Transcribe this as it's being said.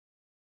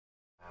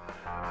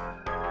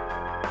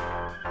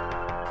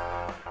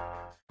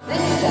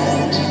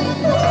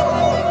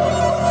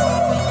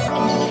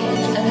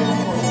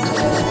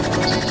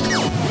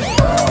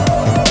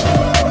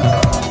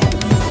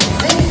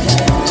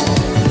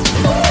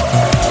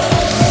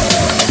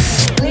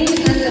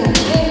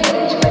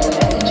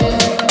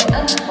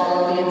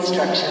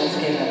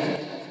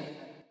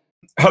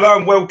Hello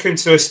and welcome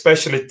to a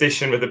special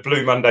edition of the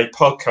Blue Monday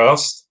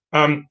podcast.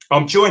 I'm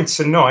joined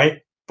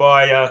tonight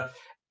by an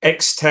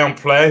ex-Town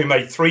player who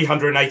made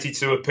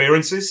 382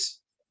 appearances.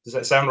 Does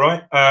that sound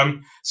right?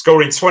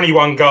 Scoring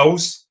 21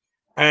 goals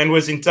and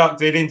was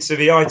inducted into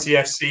the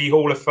ITFC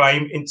Hall of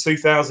Fame in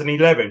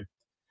 2011.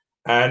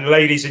 And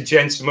ladies and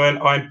gentlemen,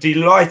 I'm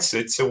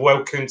delighted to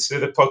welcome to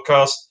the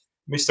podcast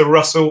Mr.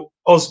 Russell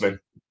Osman.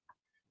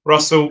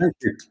 Russell,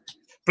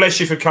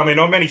 bless you for coming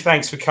on. Many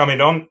thanks for coming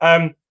on.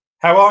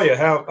 How are you?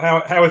 How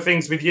are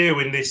things with you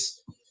in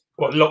this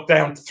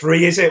lockdown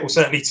 3 is it, or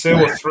certainly 2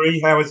 or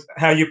 3?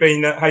 How you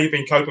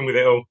been coping with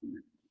it all?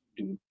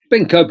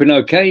 Been coping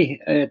okay.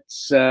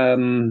 It's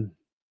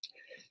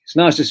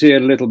nice to see a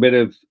little bit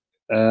of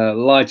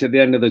light at the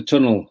end of the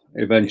tunnel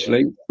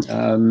eventually.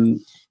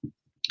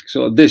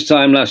 So this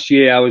time last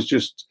year, I was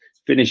just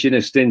finishing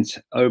a stint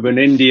over in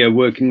India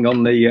working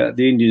on the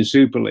Indian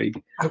Super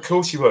League. Of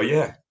course you were,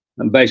 yeah.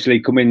 And basically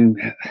coming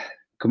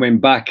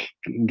back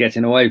and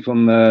getting away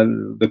from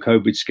the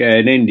COVID scare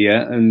in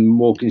India and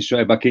walking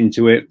straight back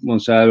into it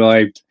once I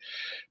arrived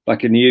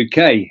back in the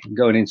UK,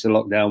 going into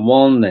lockdown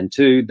 1, then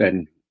 2,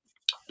 then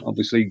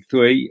obviously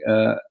 3.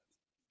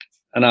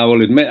 And I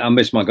will admit I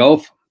miss my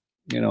golf.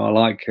 You know, I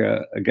like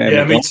a game.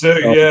 Yeah, of me golf.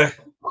 too. So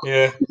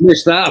yeah.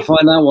 Miss that. I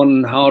find that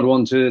one hard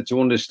one to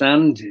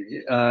understand.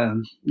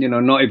 You know,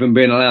 not even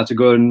being allowed to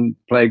go and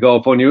play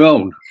golf on your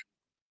own.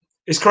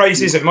 It's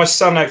crazy, isn't it? My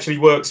son actually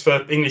works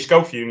for English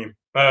Golf Union.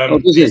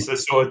 He's the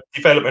sort of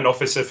development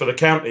officer for the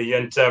county,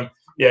 and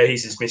yeah,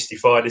 he's as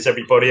mystified as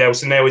everybody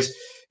else. And there was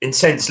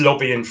intense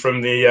lobbying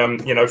from the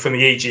from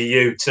the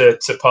EGU to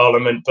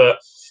Parliament, but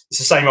it's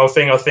the same old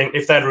thing. I think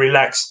if they'd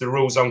relaxed the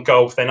rules on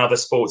golf, then other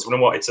sports would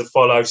have wanted to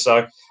follow.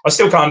 So I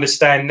still can't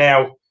understand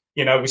now.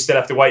 You know, we still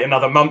have to wait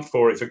another month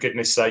for it. For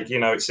goodness' sake, you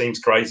know, it seems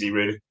crazy,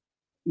 really.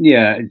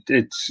 Yeah,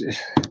 it's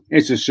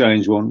a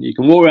strange one. You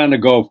can walk around a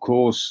golf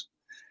course.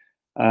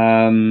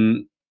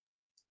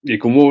 You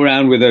can walk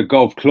around with a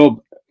golf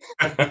club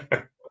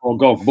or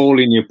golf ball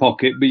in your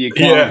pocket, but you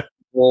can't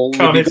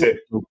hit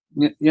it.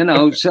 You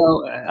know,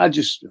 so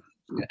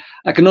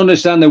I can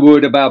understand the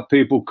word about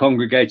people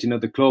congregating at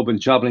the club and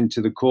travelling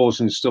to the course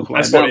and stuff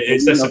like that. That's what it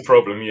is. That's a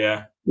problem,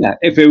 yeah. Yeah,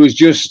 if it was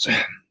just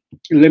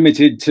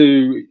limited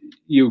to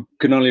you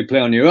can only play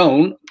on your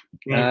own,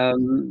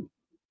 then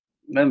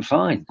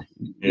fine.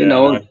 Yeah, you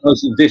know,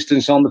 social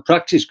distance on the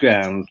practice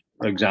ground,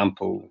 for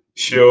example.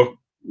 Sure.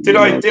 Did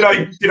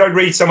I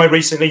read somewhere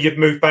recently you've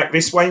moved back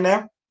this way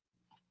now?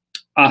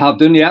 I have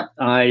done, yeah.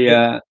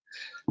 I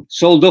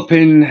sold up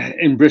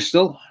in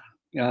Bristol,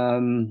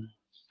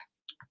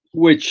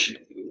 which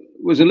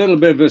was a little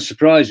bit of a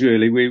surprise,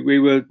 really. We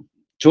were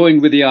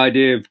toying with the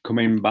idea of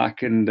coming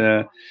back and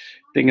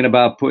thinking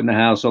about putting the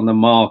house on the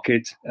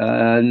market,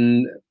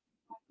 and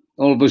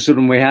all of a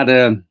sudden we had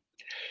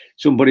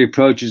somebody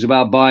approach us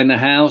about buying the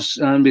house,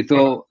 and we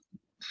thought,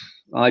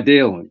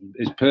 ideal,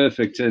 it's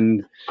perfect.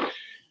 And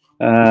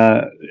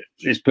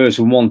this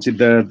person wanted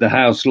the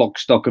house lock,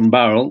 stock and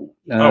barrel.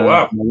 Oh,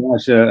 wow. My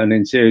wife's an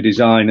interior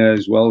designer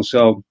as well.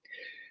 So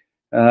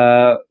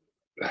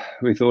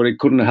we thought it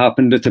couldn't have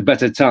happened at a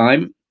better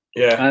time.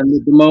 Yeah. And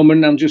at the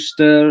moment, I'm just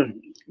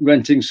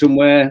renting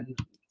somewhere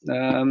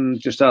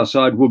just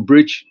outside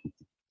Woodbridge,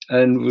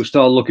 and we'll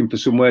start looking for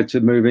somewhere to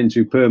move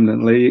into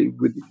permanently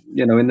with,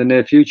 you know, in the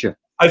near future.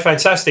 Oh,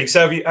 fantastic.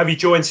 So have you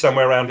joined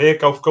somewhere around here,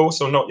 golf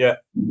course, or not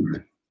yet?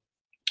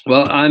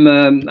 Well, I'm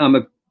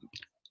a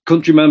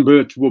country member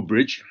at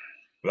Woodbridge.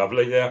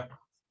 Lovely, yeah.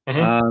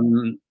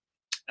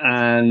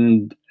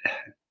 And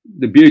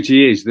the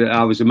beauty is that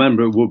I was a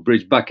member at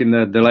Woodbridge back in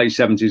the late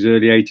 70s,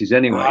 early 80s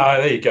anyway. Ah,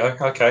 there you go.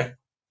 Okay.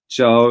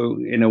 So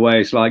in a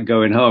way, it's like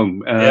going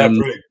home. Yeah,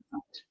 brilliant.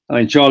 I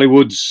mean, Charlie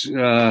Woods was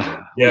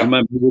a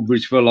member of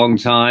Woodbridge for a long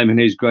time, and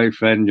his great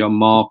friend John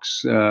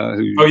Marks,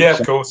 who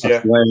of course, away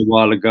a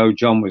while ago.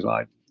 John was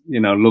like, you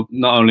know,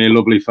 not only a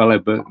lovely fellow,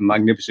 but a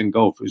magnificent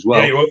golfer as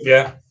well.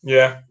 Yeah,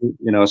 yeah.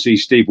 You know, I see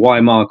Steve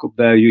Wymark up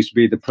there, used to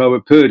be the pro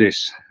at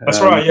Purdis. That's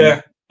right,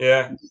 yeah.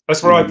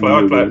 That's where I play.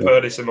 I play at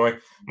Purdis, and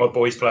my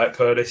boys play at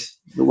Purdis.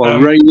 Well,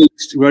 Ray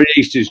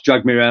East has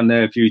dragged me around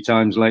there a few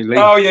times lately.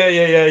 Oh,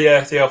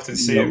 yeah. I often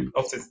see him.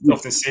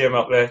 Often see him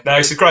up there. No,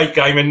 it's a great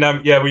game, and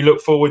yeah, we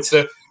look forward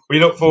to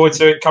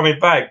it coming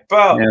back.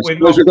 But we've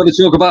got to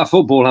talk about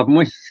football, haven't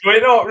we?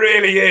 We're not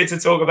really here to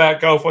talk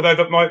about golf,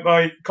 although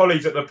my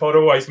colleagues at the pod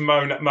always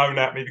moan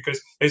at me because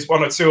there's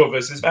 1 or 2 of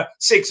us. There's about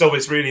 6 of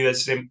us really.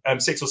 There's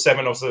 6 or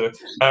 7 of us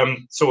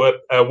sort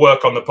of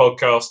work on the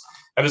podcast.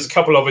 And there's a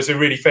couple of us who are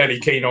really fairly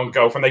keen on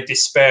golf, and they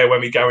despair when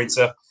we go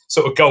into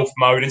sort of golf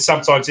mode and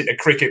sometimes into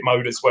cricket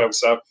mode as well.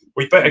 So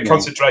we better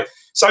concentrate.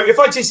 So if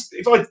I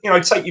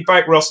take you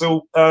back,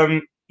 Russell,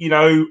 obviously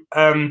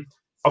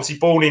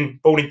born in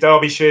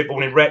Derbyshire,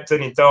 born in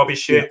Repton in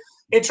Derbyshire. Yeah.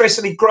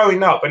 Interestingly,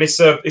 growing up, and it's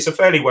a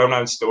fairly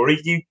well-known story,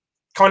 you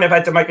kind of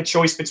had to make a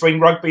choice between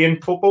rugby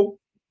and football.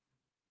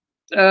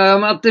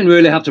 I didn't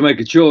really have to make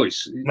a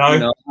choice. No,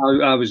 you know,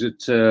 I was at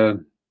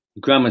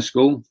grammar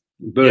school.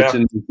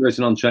 Burton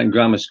on Trent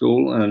Grammar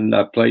School, and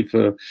I played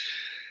for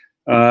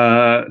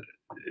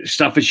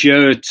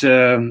Staffordshire at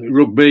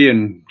rugby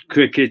and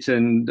cricket,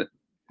 and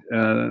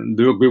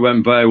the rugby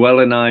went very well,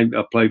 and I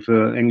played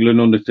for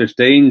England under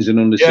 15s and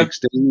under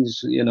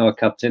 16s. You know, I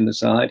captained the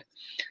side,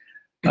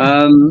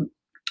 and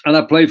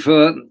I played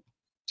for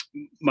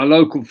my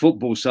local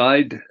football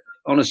side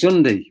on a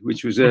Sunday,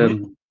 which was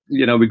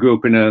you know, we grew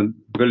up in a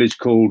village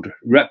called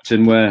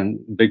Repton, where a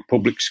big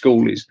public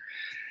school is,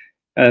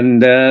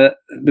 and the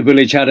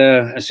village had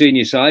a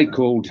senior side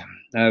called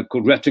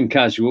Repton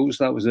Casuals.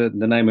 That was the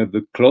name of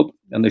the club,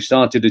 and they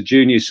started a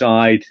junior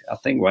side, I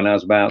think, when I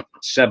was about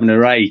 7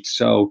 or 8.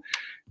 So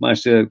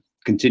managed to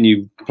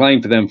continue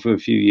playing for them for a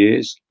few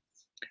years,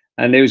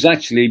 and I was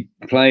actually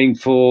playing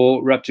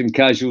for Repton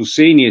Casuals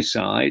senior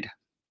side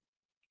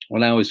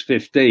when I was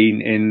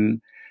 15 in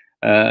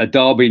a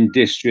Derby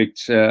District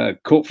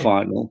Cup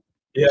final.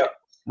 Yeah.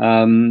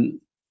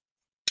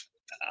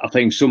 I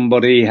think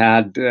somebody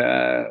had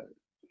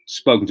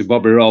spoken to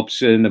Bobby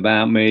Robson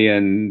about me,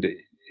 and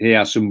he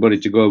asked somebody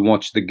to go and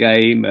watch the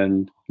game,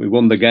 and we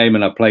won the game,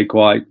 and I played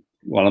quite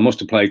well. I must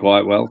have played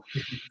quite well.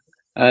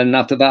 And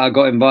after that, I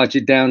got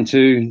invited down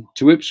to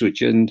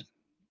Ipswich, and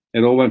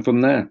it all went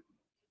from there.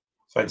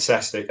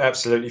 Fantastic,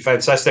 absolutely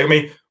fantastic. I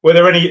mean,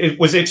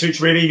 was Ipswich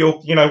really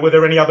your, you know, were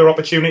there any other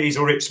opportunities,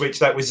 or Ipswich,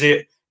 that was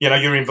it? You know,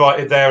 you're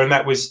invited there, and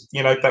that was,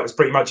 you know, that was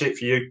pretty much it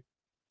for you.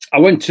 I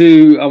went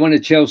to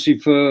Chelsea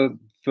for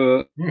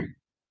but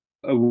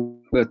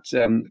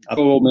I tore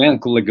all my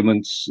ankle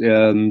ligaments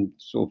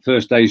sort of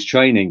first day's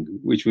training,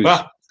 which was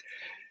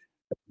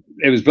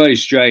it was very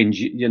strange,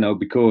 you know,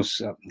 because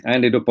I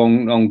ended up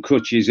on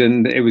crutches,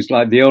 and it was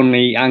like the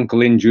only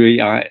ankle injury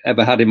I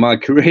ever had in my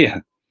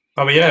career.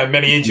 I mean, yeah,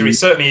 many injuries,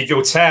 certainly in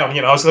your town.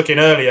 You know, I was looking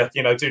earlier,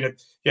 you know, doing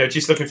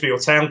just looking for your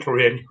town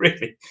career, and you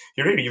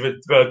really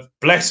were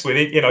blessed with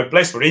it, you know,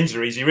 blessed with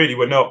injuries. You really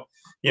were not,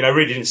 you know,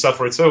 really didn't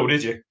suffer at all,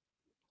 did you?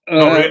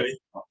 Not really.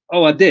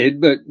 Oh, I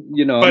did, but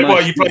you know,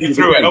 well, you played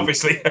through it,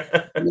 obviously.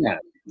 Yeah,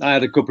 I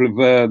had a couple of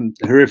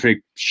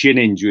horrific shin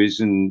injuries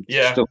and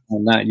stuff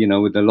like that, you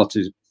know, with a lot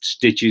of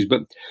stitches,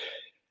 but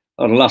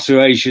a lot of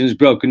lacerations,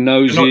 broken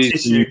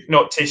noses.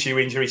 Not tissue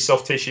injuries,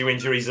 soft tissue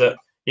injuries that,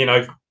 you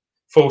know,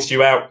 forced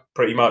you out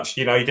pretty much.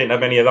 You know, you didn't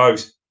have any of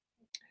those.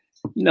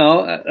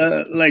 No,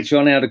 later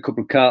on I had a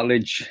couple of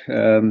cartilage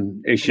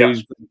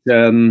issues,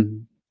 but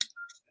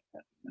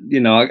you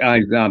know,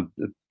 I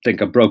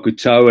think I broke a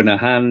toe and a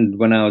hand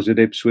when I was at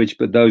Ipswich,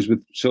 but those were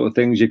sort of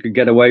things you could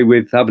get away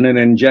with having an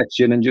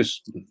injection and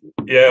just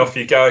off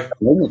you go.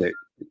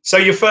 So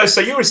you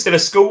were still a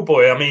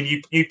schoolboy. I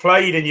mean, you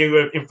played and you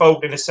were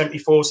involved in a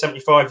 74,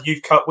 75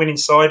 Youth Cup winning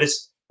side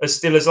as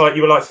like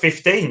you were like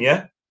 15,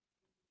 yeah?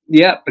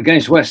 Yeah,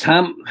 against West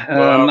Ham.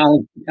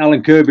 Wow.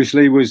 Alan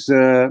Kirbishley was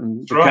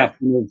the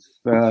captain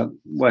of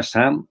West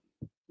Ham.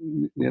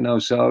 You know,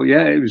 so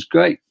yeah, it was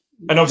great.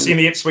 And obviously in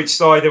the Ipswich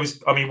side, there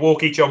was, I mean,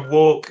 John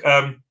Walk,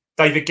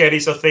 David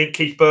Geddes, I think,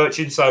 Keith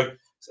Birchin. So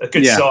a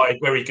good side,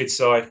 very good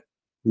side.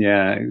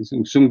 Yeah,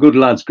 some good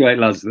lads, great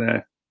lads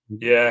there.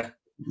 Yeah.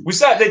 Was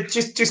that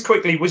just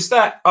quickly? Was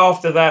that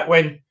after that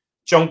when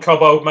John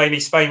Cobbold made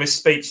his famous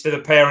speech to the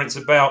parents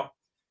about,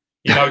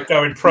 you know,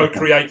 go and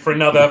procreate for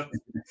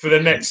the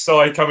next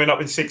side coming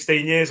up in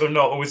 16 years, or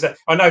not? Or was that?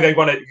 I know they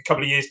won it a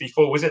couple of years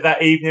before. Was it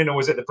that evening, or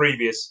was it the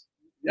previous?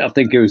 I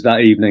think it was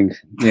that evening.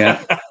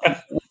 Yeah.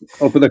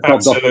 Up at the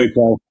Cobb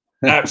Hotel.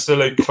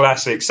 Absolute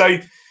classic. So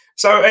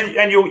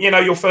and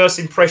your first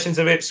impressions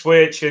of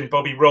Ipswich and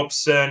Bobby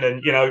Robson,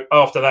 and you know,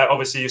 after that,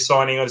 obviously you're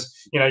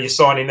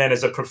signing then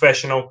as a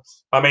professional.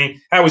 I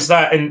mean, how was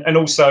that? And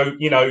also,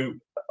 you know,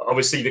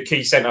 obviously the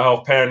key centre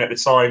half pairing at the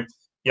time,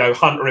 you know,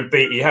 Hunter and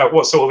Beattie.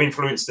 What sort of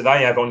influence do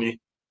they have on you?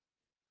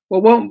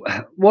 Well,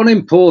 one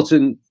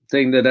important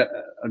thing that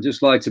I'd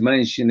just like to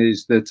mention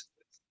is that,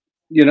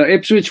 you know,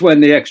 Ipswich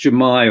went the extra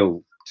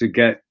mile to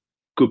get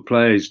good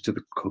players to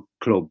the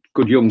club,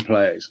 good young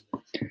players.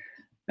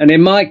 And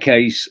in my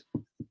case,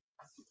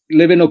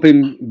 living up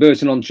in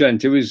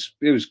Burton-on-Trent, it was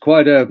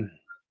quite a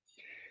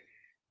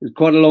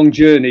long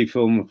journey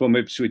from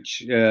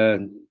Ipswich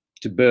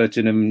to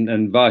Burton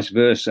and vice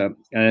versa.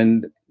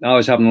 And I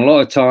was having a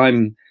lot of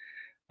time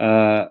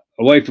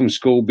away from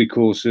school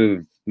because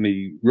of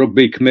me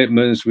rugby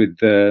commitments with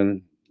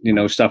you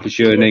know,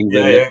 Staffordshire and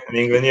England. Yeah, in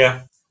England,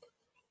 yeah.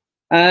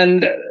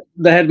 And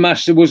the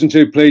headmaster wasn't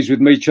too pleased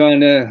with me trying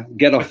to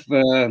get off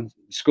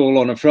school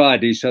on a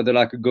Friday so that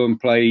I could go and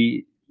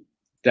play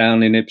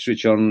down in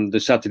Ipswich on the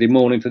Saturday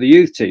morning for the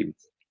youth team.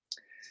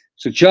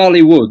 So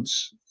Charlie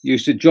Woods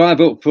used to drive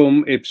up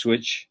from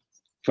Ipswich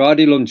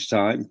Friday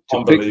lunchtime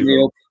to pick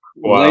me up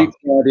late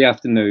Friday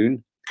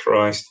afternoon.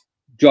 Christ.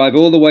 Drive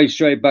all the way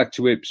straight back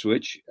to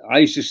Ipswich. I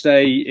used to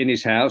stay in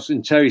his house,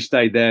 and Terry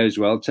stayed there as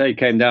well. Terry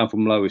came down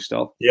from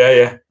Lowestoft.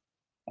 Yeah.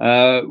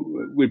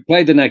 We'd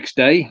play the next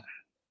day.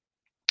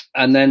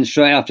 And then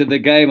straight after the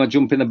game, I'd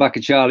jump in the back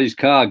of Charlie's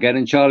car again,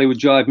 and Charlie would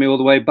drive me all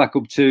the way back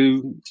up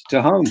to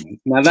home.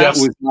 Now, that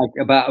was like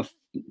about a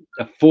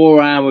a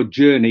 4-hour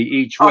journey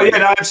each way. Oh yeah,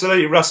 no,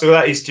 absolutely, Russell.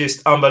 That is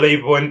just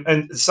unbelievable,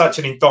 and such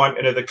an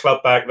indictment of the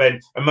club back then,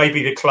 and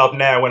maybe the club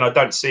now. When I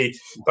don't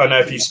know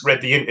if you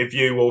read the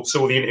interview or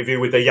saw the interview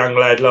with the young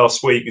lad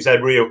last week who's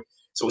had real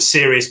sort of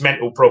serious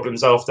mental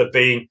problems after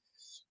being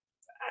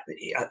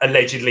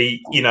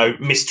allegedly,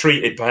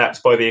 mistreated perhaps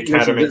by the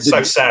academy. It's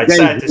so sad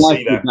to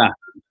see that.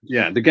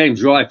 Yeah, the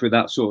game's rife with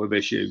that sort of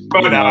issue. Oh,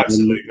 no,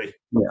 absolutely.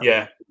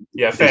 Yeah.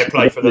 Fair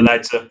play for the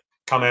lad to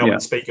come out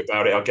and speak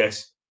about it, I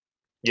guess.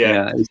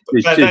 Yeah,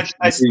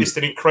 that's just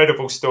an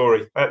incredible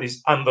story. That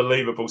is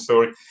unbelievable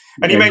story.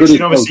 And you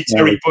mentioned obviously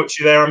Terry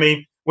Butcher there. I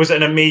mean, was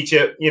it an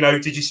immediate?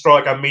 Did you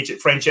strike an immediate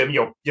friendship?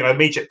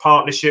 Immediate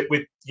partnership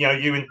with you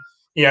and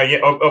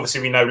obviously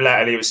we know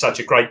latterly it was such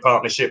a great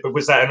partnership. But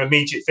was that an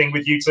immediate thing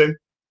with you two?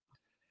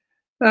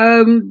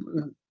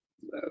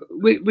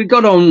 We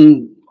got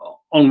on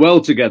well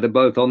together,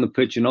 both on the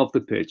pitch and off the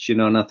pitch.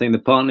 And I think the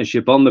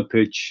partnership on the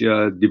pitch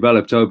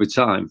developed over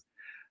time,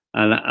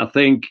 and I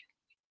think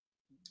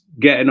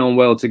getting on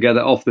well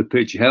together off the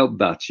pitch helped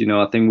that.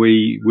 I think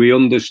we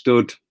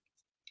understood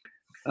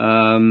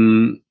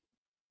the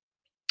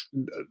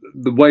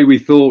way we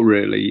thought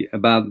really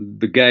about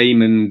the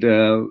game, and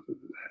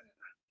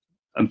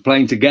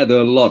playing together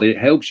a lot. It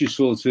helps you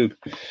sort of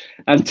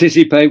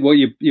anticipate what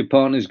your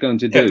partner's going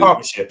to do. Yeah,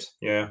 partnerships.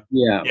 Yeah,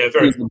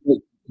 very.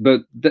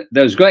 But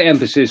there was great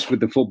emphasis with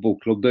the football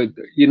club that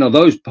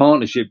those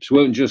partnerships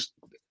weren't just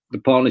the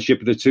partnership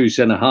of the two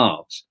centre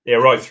halves. Yeah,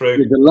 right through.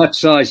 With the left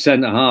side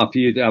centre half,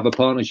 you'd have a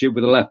partnership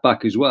with the left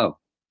back as well.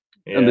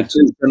 Yeah. And the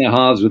two centre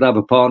halves would have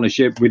a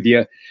partnership with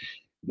your,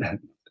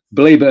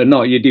 believe it or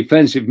not, your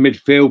defensive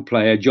midfield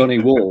player, Johnny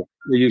Wall,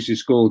 who used to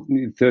score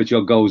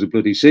 30-odd goals a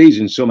bloody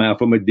season somehow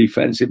from a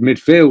defensive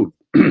midfield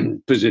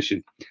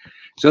position.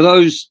 So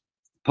those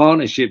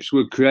partnerships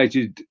were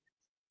created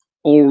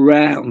all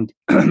round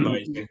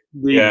the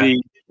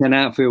 10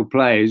 outfield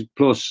players,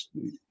 plus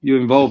your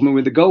involvement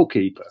with the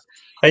goalkeeper.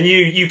 And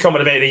you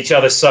complemented each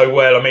other so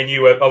well. I mean,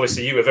 you were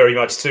very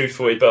much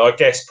two-footed, but I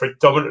guess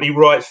predominantly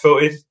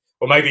right-footed,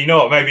 or maybe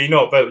not.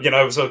 But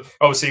so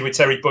obviously with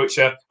Terry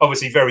Butcher,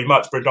 obviously very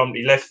much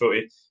predominantly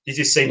left-footed. You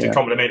just seem to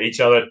complement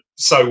each other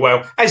so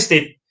well. As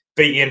did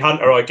Beattie and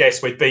Hunter, I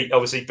guess. With Beat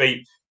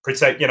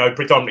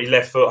predominantly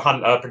left foot,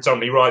 Hunter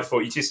predominantly right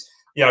foot. You just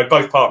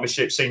both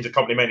partnerships seem to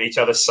complement each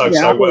other so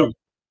well.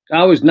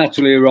 I was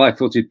naturally a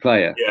right-footed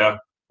player. Yeah.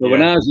 But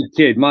when I was a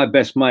kid, my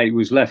best mate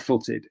was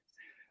left-footed.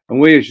 And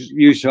we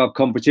used to have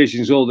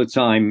competitions all the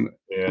time,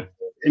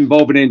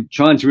 involving in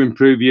trying to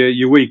improve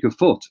your weaker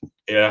foot.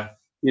 Yeah.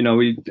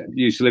 We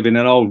used to live in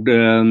an old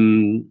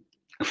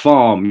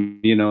farm,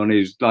 and it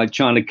was like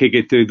trying to kick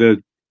it through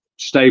the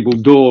stable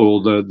door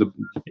or the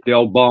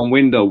old barn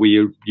window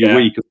with your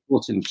weaker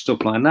foot and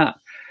stuff like that.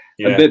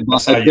 Yeah, a bit by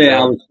a bit,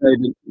 I would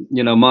say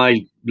that,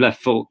 my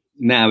left foot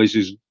now is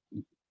as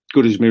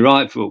good as my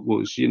right foot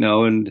was,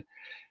 and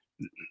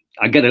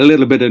I get a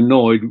little bit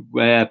annoyed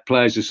where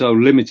players are so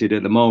limited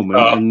at the moment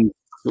and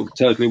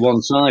totally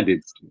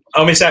one-sided.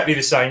 I'm exactly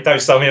the same.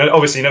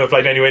 Obviously never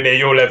played anywhere near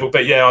your level,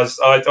 but yeah,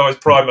 I always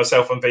pride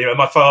myself on being.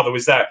 My father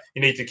was that.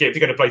 You need to if you're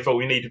going to play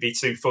football, you need to be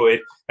two-footed,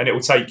 and it will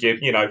take you.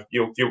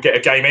 You'll get a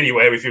game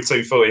anywhere if you're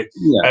two-footed.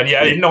 Yeah. And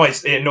it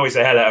annoys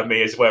the hell out of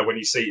me as well when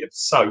you see it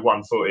so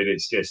one-footed.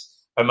 It's just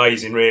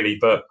amazing, really.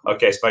 But I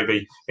guess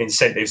maybe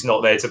incentives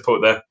not there to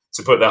put the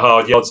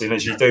hard yards in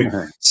as you do.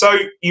 So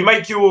you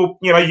make your,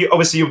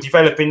 obviously you're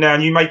developing now,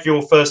 and you make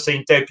your first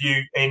team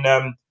debut in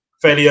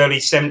fairly early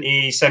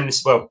 77,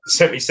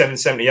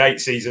 78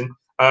 season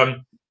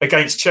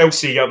against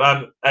Chelsea.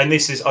 And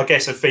this is, I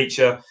guess, a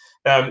feature.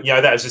 That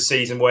was a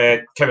season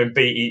where Kevin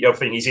Beattie, I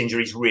think his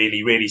injuries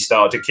really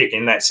started to kick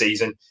in that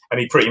season, and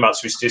he pretty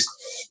much was just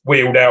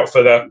wheeled out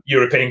for the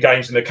European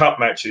games and the cup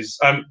matches.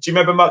 Do you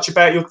remember much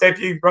about your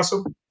debut,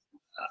 Russell?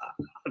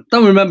 I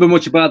don't remember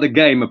much about the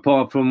game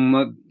apart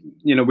from,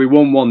 we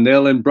won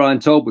 1-0 and Brian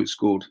Talbot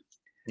scored.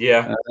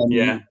 Yeah.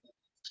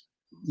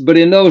 But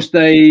in those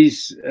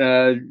days,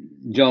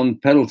 John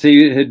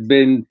Penalty had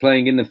been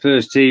playing in the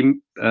first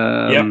team.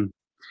 The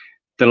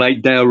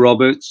late Dale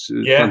Roberts,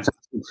 fantastic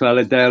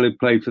fella, Dale, who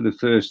played for the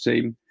first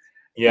team.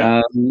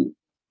 Yeah.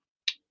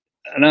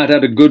 And I'd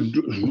had a good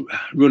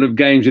run of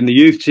games in the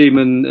youth team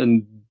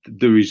and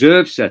the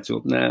reserve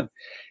setup. Now,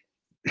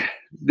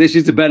 this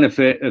is the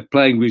benefit of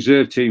playing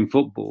reserve team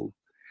football,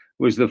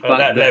 was the fact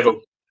that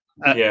level.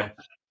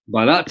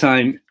 By that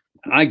time,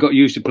 I got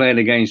used to playing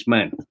against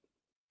men.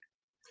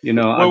 I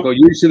got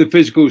used to the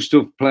physical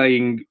stuff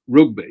playing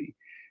rugby.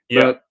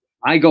 But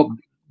I got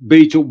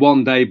beat up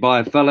one day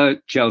by a fellow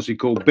at Chelsea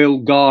called Bill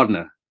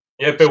Gardner.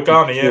 Yeah, Bill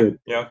Gardner,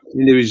 yeah.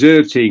 In the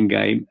reserve team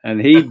game, and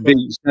he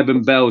beat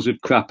 7 bells of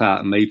crap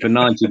out of me for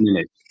 90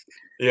 minutes.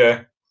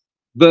 Yeah.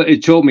 But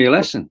it taught me a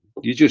lesson.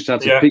 You just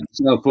had to pick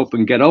yourself up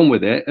and get on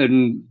with it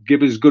and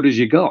give as good as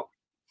you got.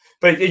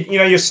 But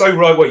you're so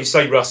right what you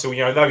say, Russell.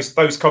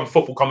 Those kind of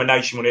football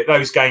combination with it,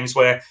 those games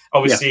where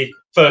obviously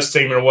first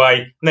team are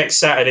away next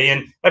Saturday,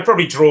 and they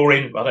probably draw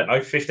in, I don't know,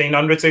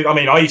 1,500. I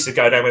mean, I used to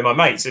go down with my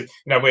mates.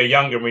 We were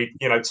younger, and we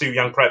too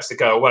young perhaps to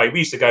go away. We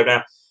used to go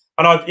down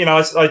And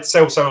I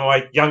tell some of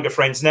my younger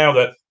friends now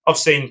that I've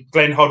seen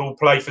Glenn Hoddle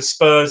play for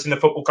Spurs in the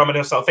football company.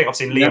 I think I've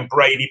seen Liam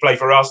Brady play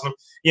for Arsenal.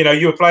 You know,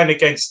 you were playing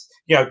against,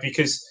 you know,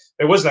 because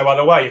there was no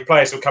other way. If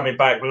players were coming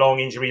back long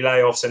injury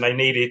layoffs and they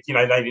needed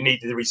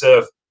the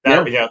reserve.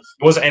 Now, you know,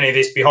 it wasn't any of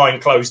this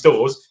behind closed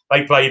doors.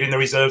 They played in the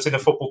reserves in the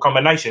football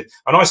combination,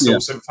 and I saw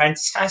some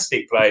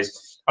fantastic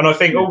players. And I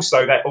think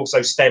also that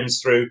also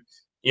stems through,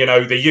 you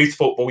know, the youth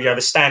football, you know,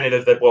 the standard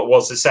of what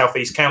was the South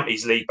East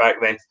Counties League back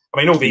then. I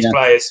mean, all these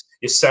players,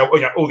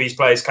 all these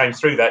players came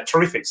through that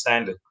terrific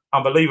standard,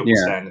 unbelievable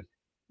standard.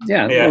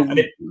 Yeah. Well,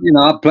 you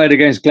know, I played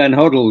against Glenn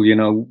Hoddle, you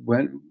know,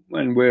 when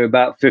we're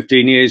about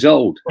 15 years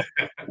old.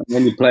 And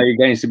when you play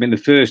against him in the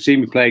first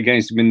team, you play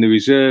against him in the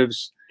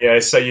reserves. Yeah,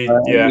 so you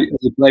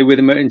play with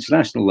him at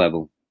international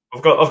level.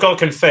 I've got to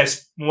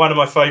confess, one of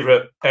my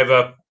favourite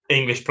ever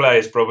English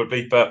players,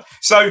 probably. But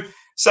so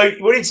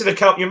we're into the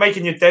cup. You're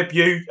making your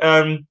debut,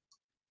 and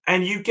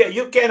you're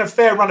getting a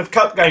fair run of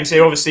cup games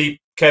here. Obviously,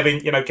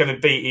 Kevin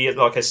Beattie,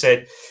 like I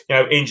said, you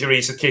know,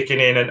 injuries are kicking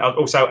in, and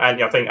also,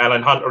 and I think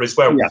Alan Hunter as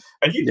well. Yeah.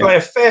 And you play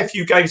a fair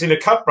few games in the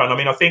cup run. I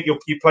mean, I think you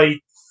played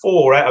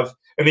 4 out of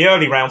in the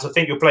early rounds. I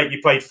think you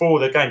played 4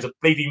 of the games. I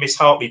believe you missed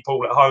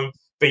Hartlepool at home.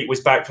 Beat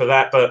was back for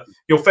that, but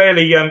you're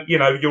fairly, you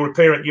know,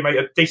 you made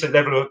a decent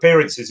level of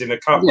appearances in the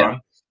cup run.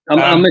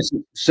 I missed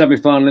the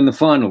semi-final and the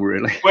final,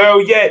 really.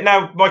 Well, yeah.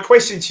 Now, my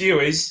question to you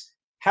is,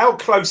 how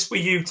close were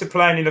you to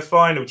playing in the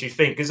final, do you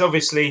think? Because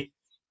obviously,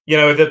 you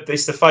know,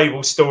 it's the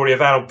fabled story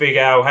of Al Big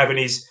Al having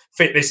his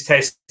fitness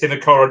test in the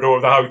corridor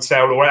of the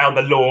hotel or out on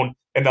the lawn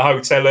in the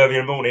hotel early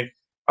in the morning.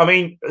 I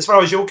mean, as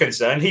far as you're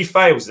concerned, he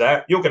fails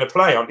that. You're going to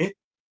play, aren't you?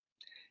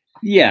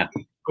 Yeah.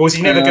 Or was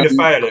he never going to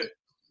fail it?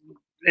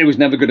 It was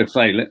never going to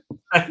fail it.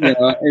 You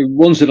know, a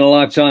once in a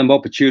lifetime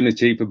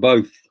opportunity for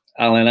both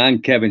Alan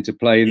and Kevin to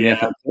play in the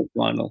FA Cup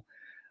final,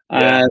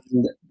 and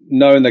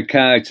knowing the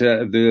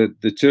character of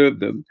the two of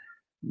them,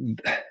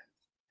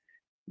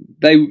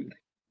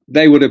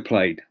 they would have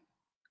played.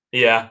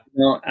 Yeah.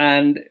 You know,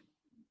 and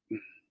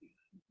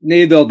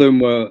neither of them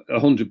were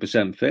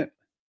 100% fit.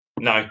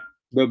 No.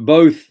 But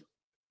both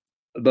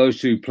those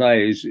two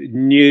players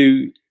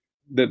knew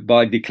that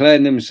by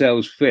declaring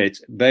themselves fit,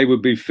 they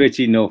would be fit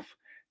enough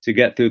to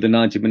get through the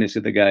 90 minutes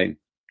of the game.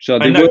 So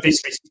no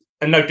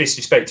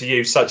disrespect to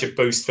you, such a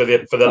boost for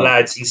the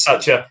lads, and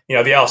such a, you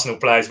know, the Arsenal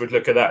players would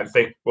look at that and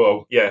think,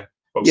 well,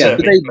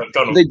 certainly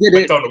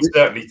McDonald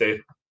certainly did.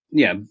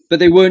 Yeah, but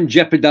they weren't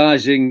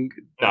jeopardising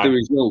the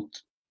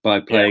result by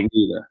playing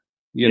either.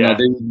 You know,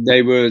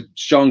 they were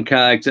strong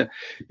character.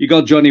 You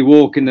got Johnny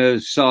Walk in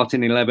the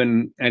starting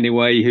 11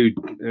 anyway, who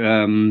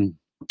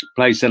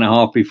played centre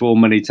half before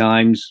many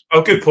times.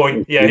 Oh, good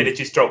point. Yeah, he'd have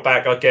just dropped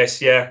back, I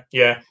guess. Yeah.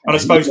 And I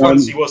suppose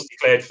once he was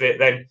declared fit,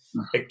 then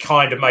it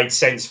kind of made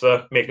sense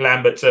for Mick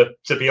Lambert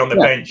to be on the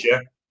bench.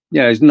 Yeah.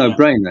 Yeah, it's no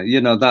brainer.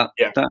 You know,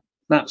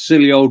 that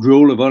silly old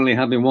rule of only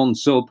having one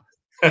sub.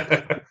 You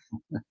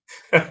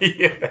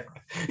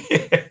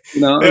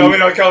know, I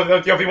mean,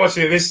 I've been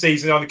watching it this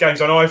season on the games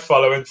on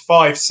iFollow, and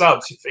 5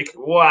 subs. You think,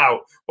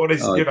 wow, what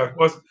is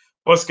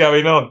what's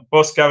going on?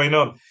 What's going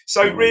on?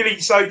 So really,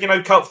 you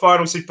know, cup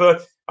final, super.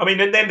 I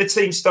mean, and then the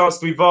team starts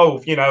to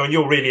evolve, you know, and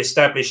you're really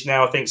established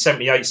now. I think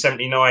 78,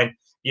 79,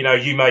 you know,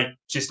 you made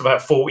just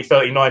about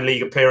 39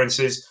 league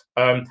appearances.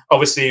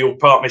 Obviously, your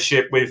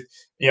partnership with,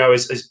 you know,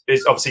 is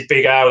obviously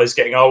Big Al is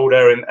getting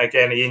older, and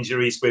again, the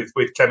injuries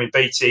with Kevin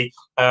Beattie.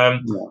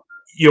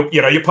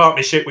 Your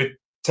partnership with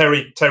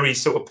Terry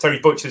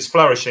Butcher's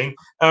flourishing.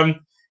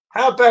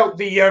 How about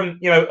the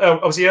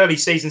obviously early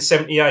season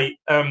 78,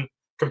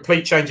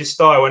 complete change of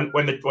style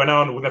when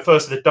the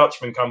first of the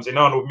Dutchmen comes in,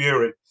 Arnold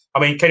Muren. I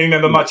mean, can you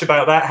remember much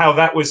about that? How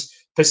that was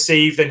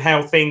perceived and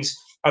how things?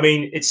 I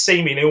mean, it's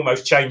seemingly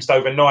almost changed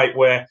overnight.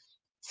 Where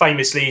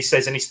famously he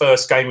says in his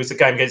first game was the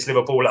game against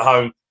Liverpool at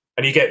home,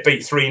 and you get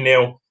beat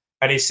 3-0.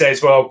 And he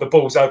says, well, the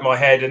ball's over my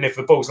head, and if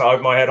the ball's not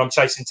over my head, I'm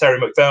chasing Terry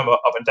McDermott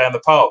up and down the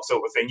park,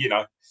 sort of thing, you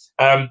know.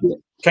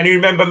 Can you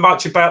remember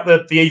much about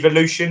the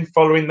evolution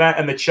following that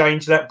and the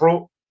change that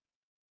brought?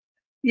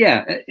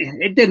 Yeah,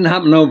 it didn't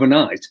happen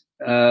overnight.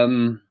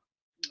 But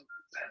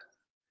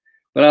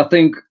I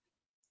think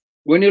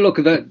when you look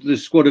at the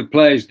squad of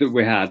players that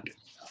we had,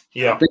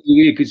 I think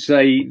you could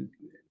say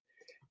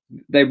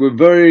they were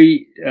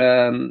very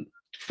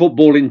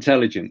football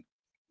intelligent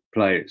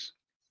players.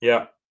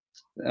 Yeah.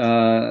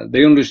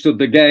 They understood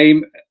the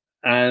game,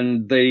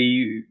 and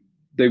they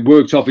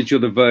worked off each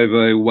other very,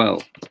 very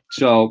well.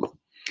 So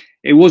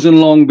it wasn't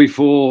long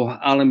before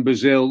Alan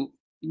Brazil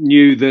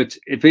knew that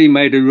if he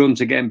made a run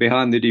to get him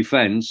behind the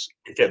defence,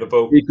 get the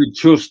ball. He could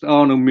trust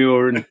Arnold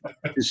Muren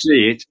to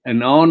see it.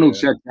 And Arnold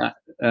said that,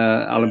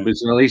 Alan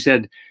Brazil, he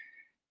said,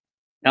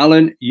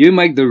 Alan, you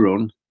make the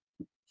run.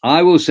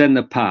 I will send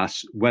the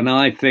pass when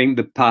I think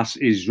the pass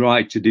is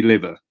right to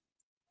deliver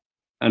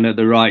and at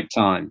the right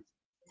time.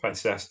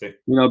 Fantastic.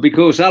 You know,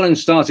 because Alan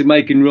started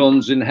making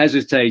runs and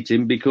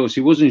hesitating because he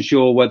wasn't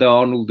sure whether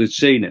Arnold had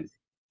seen him.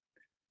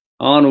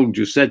 Arnold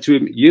just said to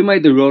him, you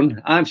made the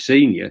run, I've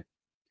seen you.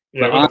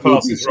 Yeah, but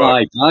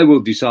I will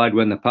decide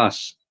when the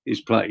pass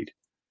is played.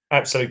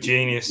 Absolute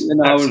genius. You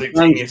know, Absolute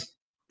genius.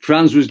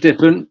 Franz was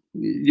different.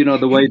 You know,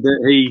 the way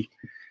that he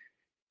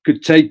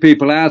could take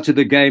people out of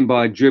the game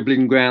by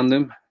dribbling around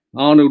them.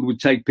 Arnold would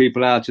take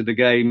people out of the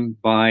game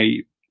by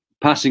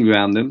passing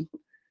around them.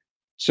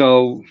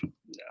 So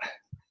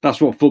that's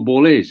what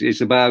football is.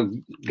 It's about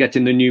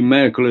getting the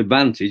numerical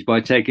advantage by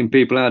taking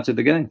people out of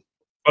the game.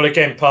 Well,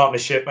 again,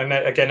 partnership. And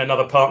again,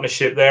 another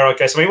partnership there, I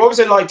guess. I mean, what was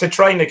it like to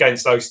train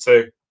against those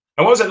two?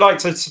 And what was it like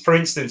to, for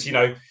instance, you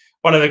know,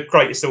 one of the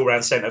greatest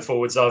all-round centre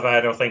forwards I've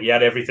had, I think he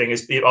had everything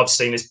I've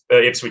seen is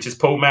Ipswich, is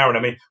Paul Marin. I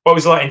mean, what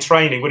was it like in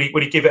training?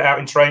 Would he give it out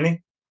in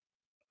training?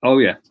 Oh,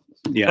 yeah.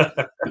 Yeah.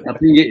 I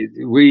think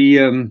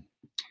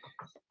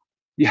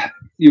yeah,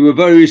 you were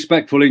very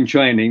respectful in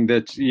training,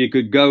 that you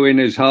could go in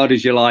as hard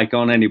as you like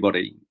on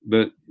anybody,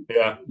 but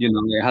yeah, you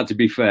know, it had to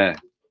be fair.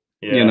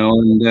 Yeah. You know,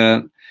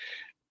 and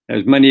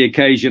there's many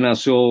occasions I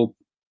saw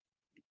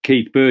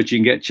Keith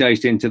Birchin get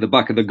chased into the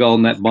back of the goal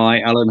net by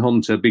Alan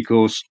Hunter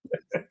because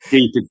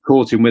Keith had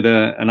caught him with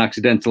an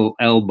accidental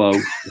elbow.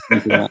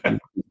 Had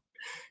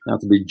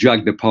to be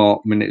dragged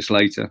apart minutes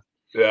later.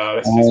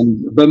 Yeah,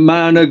 but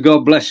Mariner,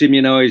 God bless him,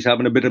 you know, he's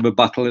having a bit of a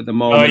battle at the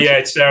moment. Oh yeah,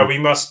 it's we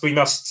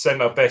must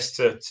send our best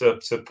to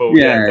Paul.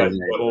 Yeah,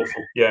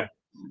 awful. Yeah,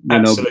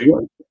 absolutely.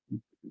 You know,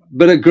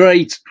 but a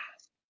great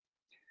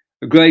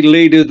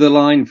leader of the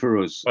line for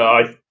us.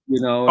 You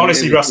know,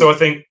 honestly, Russell, I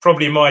think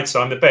probably in my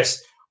time the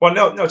best. Well,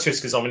 not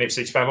just because I'm an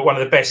Ipswich fan, but one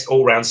of the best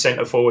all-round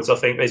centre forwards I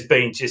think there's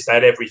been. Just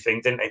had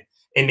everything, didn't he?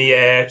 In the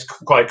air,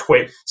 quite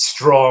quick,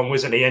 strong,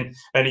 wasn't he? And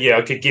yeah,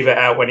 I could give it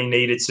out when he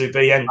needed to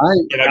be. And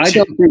you know, I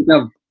don't think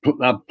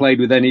I've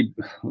played with any.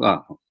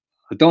 Well,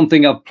 I don't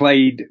think I've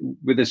played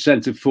with a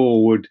centre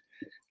forward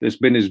that's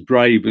been as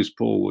brave as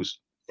Paul was.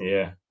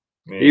 Yeah.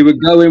 He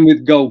would go in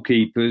with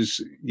goalkeepers,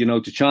 you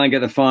know, to try and get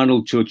the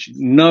final touch,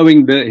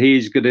 knowing that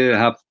he's going to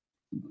have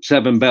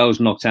 7 bells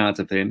knocked out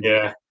of him.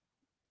 Yeah.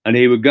 And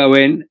he would go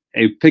in,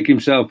 he'd pick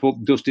himself up,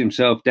 dust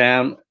himself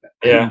down,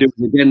 yeah, and do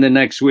it again the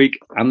next week,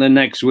 and the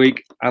next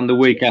week, and the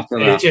week after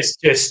that.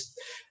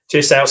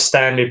 Just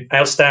outstanding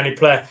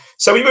player.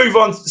 So we move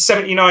on to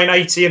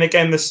 79-80, and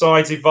again the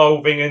side's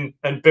evolving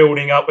and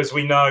building up, as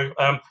we know.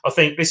 I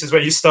think this is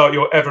where you start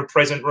your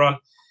ever-present run.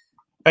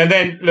 And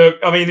then, look,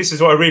 I mean, this is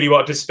what I really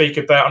wanted to speak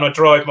about, and I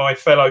drive my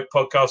fellow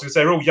podcasters.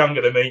 They're all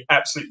younger than me,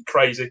 absolutely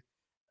crazy.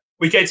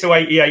 We get to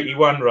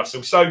 80-81,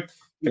 Russell. So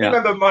can you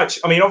remember much?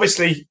 I mean,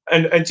 obviously,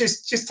 and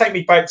just take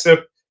me back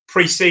to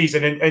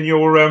pre-season and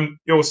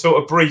your sort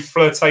of brief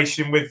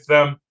flirtation with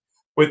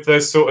the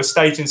sort of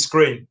stage and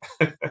screen.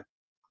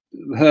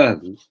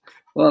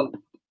 Well,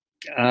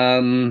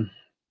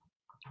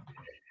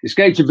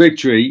 Escape to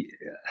Victory.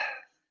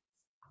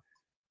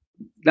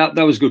 That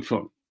was good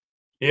fun.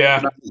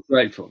 Yeah, that was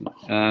great fun.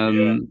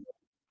 And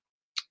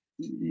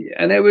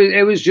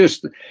it was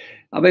just.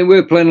 I mean, we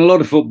were playing a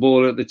lot of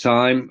football at the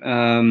time.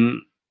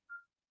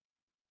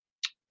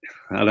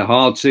 Had a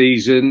hard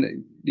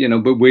season, you know,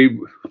 but we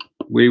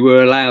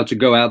were allowed to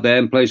go out there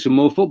and play some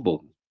more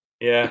football.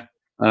 Yeah.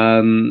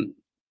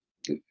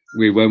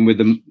 We went with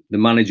the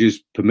manager's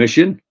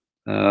permission,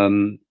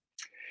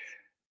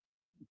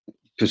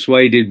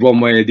 persuaded one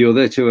way or the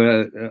other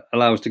to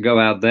allow us to go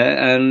out there.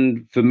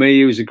 And for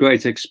me, it was a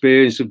great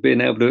experience of being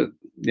able to,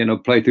 you know,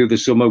 play through the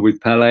summer with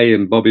Pele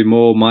and Bobby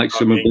Moore, Mike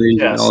Summerby.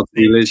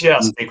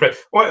 Just incredible.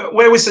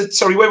 Where was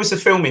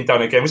the filming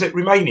done again? Was it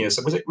Romania?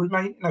 Was it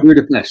Romania? No.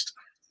 Budapest.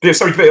 Yeah,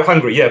 sorry,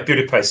 Hungary. Yeah,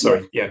 Budapest.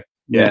 Sorry. Yeah.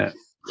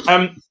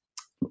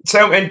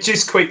 So, and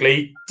just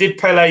quickly, did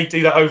Pele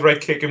do that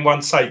overhead kick in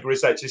one take, or is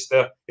that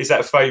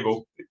a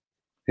fable?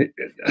 We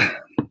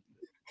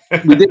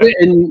did it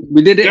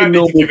in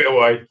normal. Give it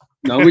away.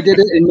 No, we did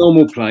it in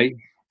normal play.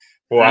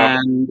 Wow.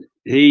 And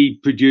he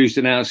produced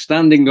an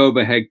outstanding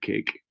overhead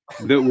kick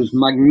that was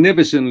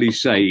magnificently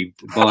saved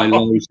by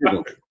Laurie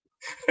Siddle.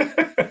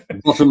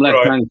 Bottom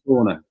left-hand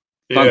corner.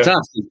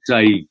 Fantastic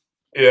save.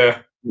 Yeah.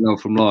 You know,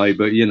 from Laurie,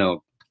 but you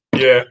know.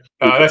 Yeah.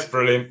 That's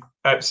brilliant.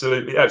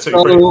 Absolutely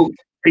so, brilliant.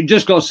 It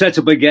just got set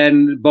up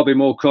again. Bobby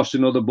Moore crossed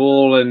another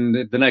ball,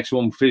 and the next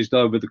one fizzed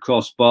over the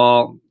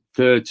crossbar.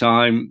 Third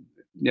time,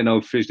 you know,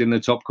 fizzed in the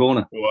top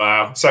corner.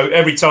 Wow. So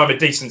every time a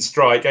decent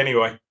strike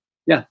anyway.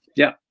 Yeah.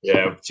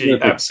 Absolute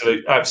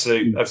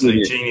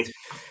genius.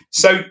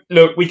 So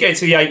look, we get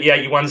to the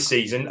 80-81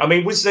 season. I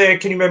mean,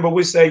 can you remember,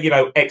 was there, you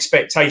know,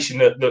 expectation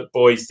that, look,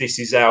 boys, this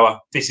is our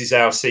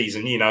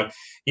season, you know,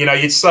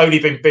 you'd slowly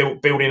been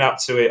building up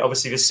to it.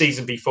 Obviously the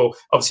season before,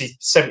 obviously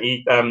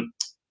 78,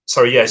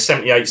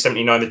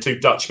 79, the two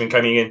Dutchmen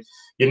coming in,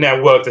 you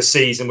now work the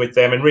season with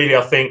them. And really,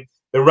 I think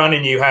the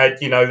running you had,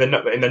 you know, in the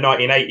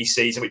 1980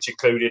 season, which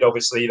included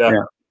obviously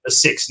the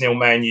 6-0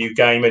 Man U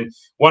game, and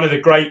one of the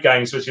great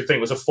games, which I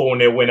think was a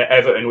 4-0 win at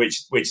Everton,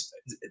 which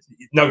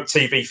no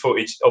TV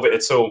footage of it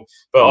at all.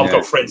 But I've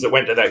got friends that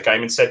went to that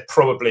game and said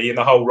probably in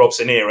the whole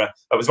Robson era,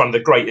 that was one of the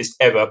greatest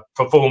ever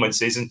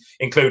performances, and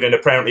including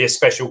apparently a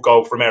special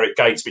goal from Eric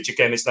Gates, which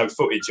again there's no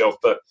footage of,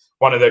 but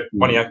one of the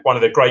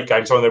great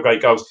games, one of the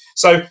great goals.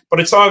 So by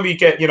the time you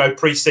get, you know,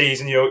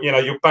 pre-season,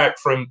 you're back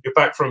from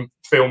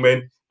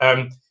filming.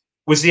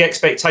 Was the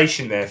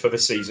expectation there for the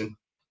season?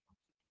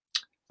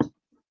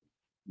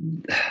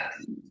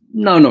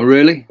 No, not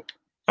really.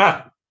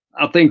 Ah,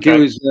 I think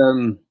okay.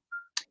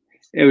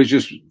 it was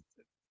just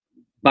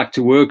back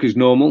to work as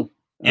normal.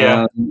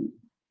 Yeah.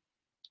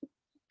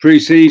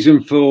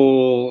 Pre-season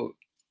for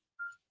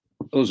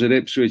us at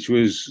Ipswich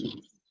was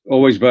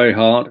always very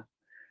hard.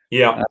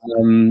 Yeah.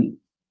 And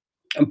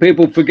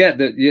people forget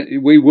that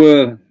we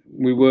were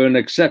an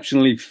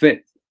exceptionally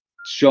fit,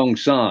 strong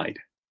side.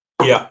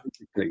 Yeah.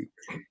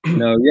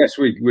 Yes,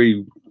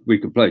 we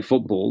could play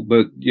football,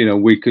 but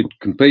we could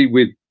compete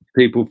with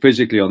people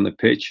physically on the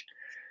pitch.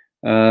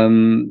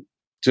 So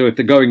if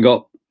the going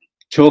got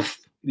tough,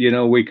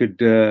 we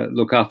could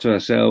look after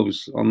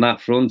ourselves on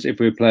that front. If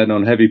we were playing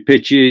on heavy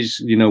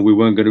pitches, we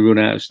weren't going to run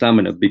out of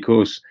stamina,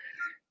 because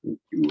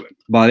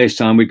by this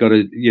time we got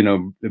a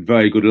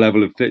very good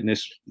level of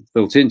fitness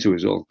built into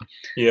us all.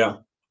 Yeah.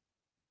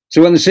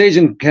 So when the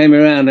season came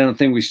around, and I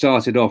think we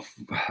started off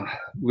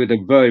with a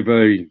very,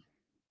 very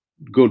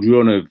good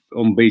run of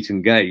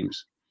unbeaten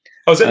games.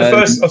 I was at the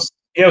first.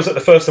 I was at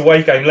the first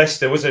away game,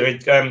 Leicester, wasn't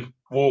it?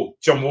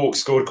 John Walk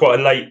scored quite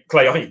a late.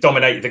 Clay, I think he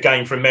dominated the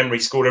game from memory.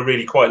 Scored a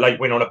really quite late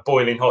win on a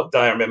boiling hot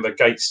day. I remember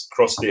Gates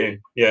crossed it in.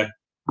 Yeah.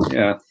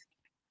 Yeah.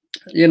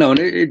 And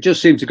it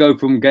just seemed to go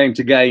from game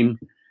to game,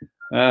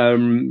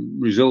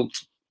 result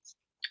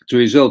to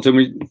result,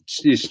 and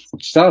you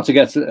start to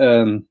get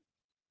a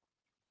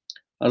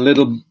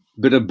little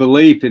bit of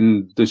belief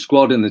in the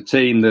squad and the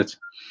team that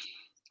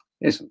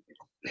if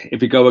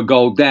we go a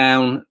goal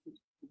down,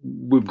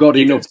 we've got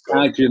enough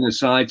fighter in the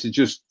side to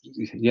just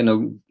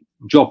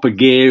drop a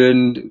gear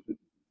and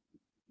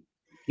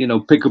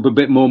pick up a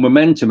bit more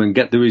momentum and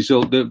get the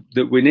result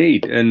that we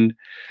need. And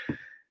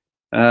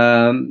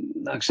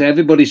like I say,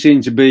 everybody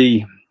seemed to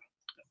be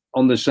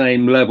on the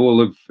same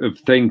level of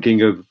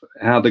thinking of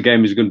how the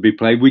game is going to be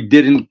played. We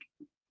didn't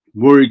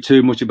worry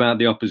too much about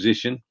the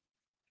opposition.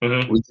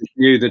 We just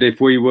knew that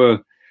if we were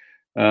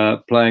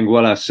playing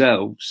well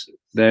ourselves,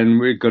 then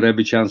we've got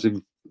every chance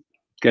of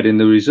getting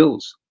the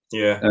results.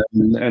 Yeah.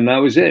 And that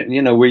was it.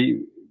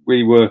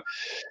 We were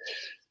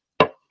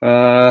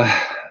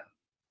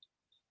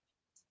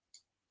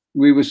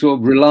sort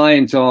of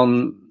reliant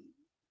on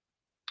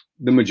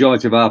the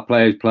majority of our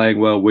players playing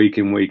well week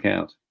in, week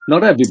out.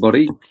 Not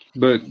everybody,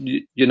 but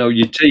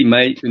your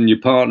teammate and your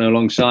partner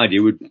alongside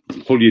you would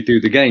pull you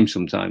through the game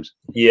sometimes.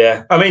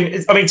 Yeah, I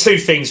mean, two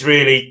things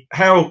really.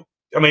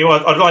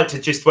 I'd like to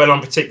just dwell on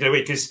particular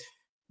week, because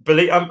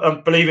believe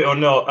it or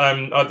not,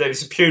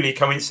 it's a purely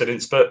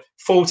coincidence, but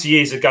 40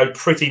 years ago,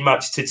 pretty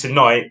much to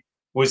tonight,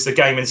 was the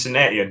game in St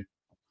Etienne.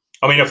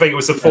 I think it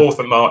was the 4th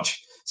of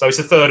March, so it's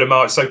the 3rd of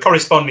March, so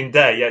corresponding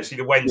day, actually,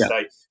 the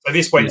Wednesday. So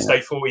this Wednesday,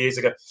 40 years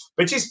ago.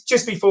 But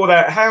just before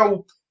that,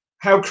 how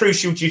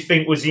crucial do you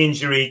think was the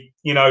injury,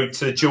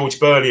 to George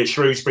Burley at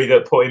Shrewsbury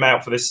that put him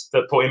out for this?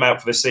 That put him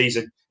out for the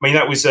season.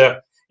 That was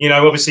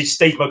obviously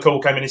Steve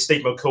McCall came in, and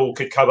Steve McCall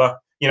could cover,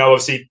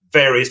 obviously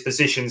various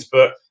positions,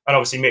 and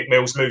obviously Mick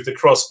Mills moved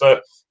across.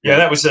 But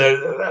that was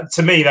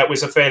to me, that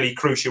was a fairly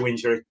crucial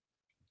injury.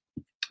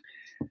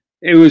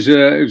 It was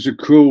a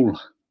cruel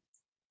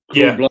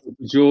blow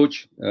for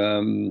George.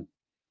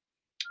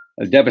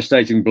 A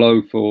devastating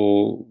blow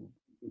for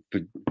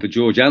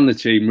George and the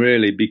team,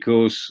 really,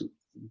 because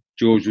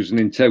George was an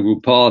integral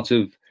part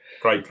of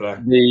great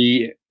player,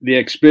 the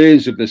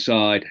experience of the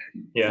side.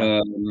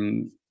 Yeah.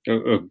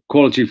 A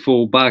quality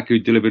full-back who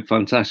delivered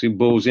fantastic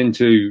balls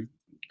into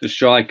the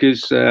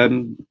strikers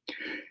and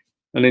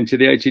into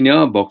the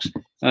 18-yard box.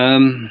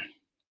 And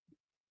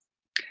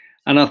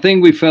I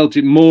think we felt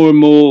it more and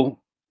more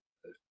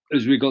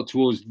as we got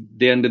towards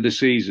the end of the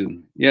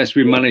season. Yes,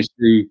 we managed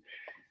to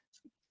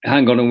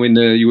hang on and win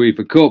the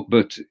UEFA Cup,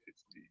 but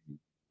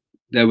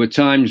there were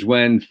times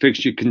when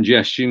fixture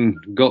congestion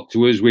got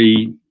to us.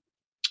 We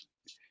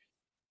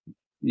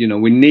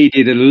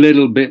needed a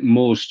little bit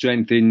more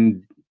strength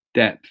in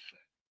depth,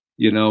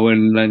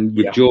 and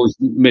with George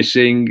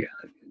missing,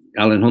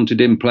 Alan Hunter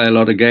didn't play a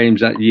lot of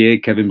games that year.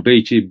 Kevin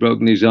Beattie had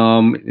broken his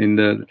arm in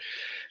the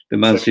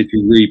Man City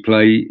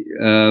replay.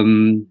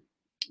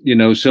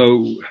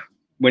 So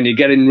when you're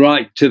getting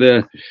right to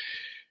the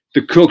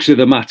crux of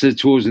the matter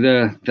towards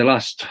the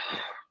last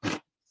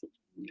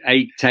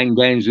 8-10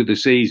 games of the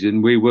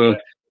season, we were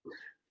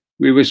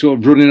sort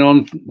of running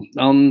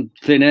on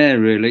thin air,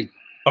 really.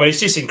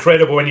 It's just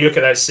incredible when you look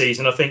at that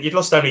season. I think you'd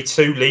lost only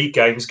 2 league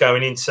games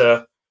going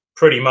into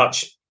pretty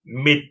much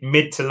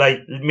mid to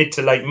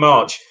late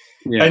March.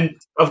 Yeah. And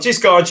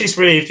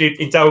if you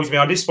indulge me,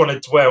 I just want to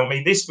dwell.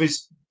 This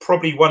was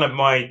probably one of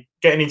my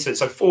getting into it.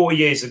 So 40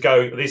 years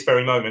ago, at this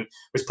very moment,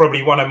 was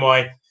probably one of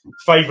my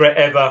favourite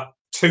ever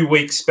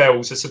 2-week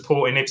spells of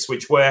supporting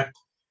Ipswich, where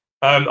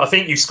I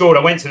think you scored.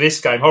 I went to this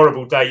game,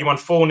 horrible day. You won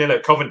 4-0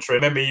 at Coventry.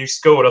 Remember, you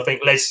scored. I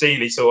think Les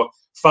Seeley sort of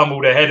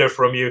fumbled a header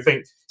from you. I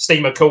think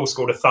Steve McCall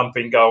scored a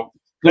thumping goal.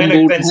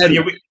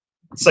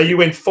 So you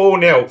win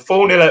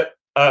 4-0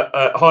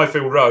 at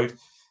Highfield Road.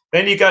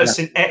 Then you go to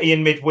St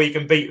Etienne midweek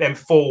and beat them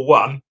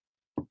 4-1.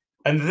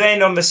 And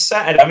then on the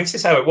Saturday, this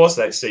is how it was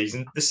that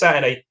season. The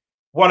Saturday,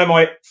 one of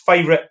my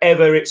favourite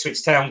ever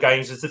Ipswich Town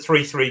games was the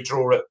 3-3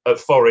 draw at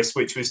Forest,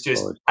 which was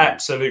just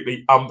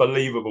absolutely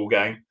unbelievable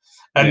game.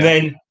 And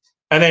then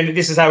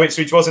this is how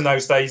Ipswich was in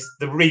those days.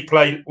 The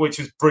replay, which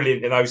was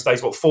brilliant in those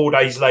days,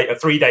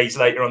 3 days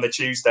later on the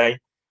Tuesday,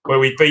 where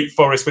we beat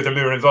Forest with a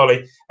mirror and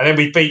volley. And then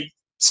we beat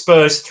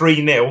Spurs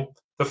 3-0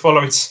 the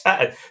following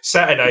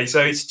Saturday.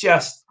 So it's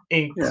just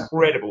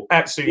incredible,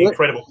 absolutely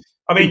incredible.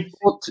 I mean,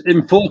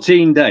 in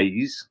 14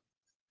 days,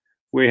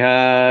 we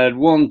had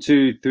 5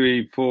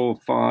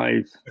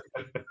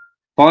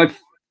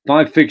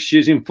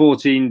 fixtures in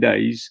 14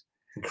 days.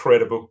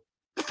 Incredible.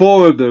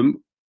 4 of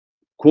them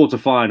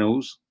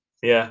quarterfinals.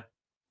 Yeah.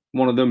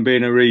 One of them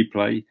being a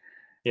replay.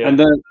 Yeah. And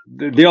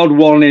the odd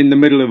one in the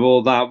middle of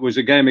all that was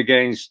a game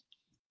against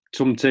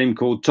some team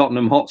called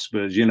Tottenham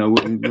Hotspurs, you know,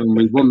 when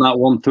we won that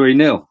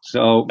 1-3-0.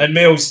 So and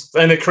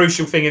the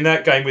crucial thing in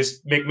that game was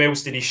Mick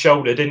Mills did his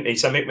shoulder, didn't he?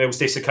 So Mick Mills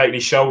dislocated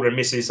his shoulder and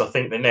misses, I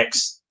think, the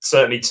next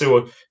certainly two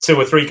or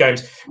three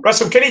games.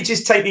 Russell, can you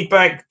just take me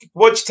back?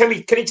 Can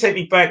you take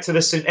me back to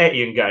the St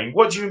Etienne game?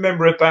 What do you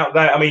remember about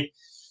that? I mean,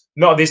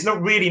 there's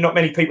not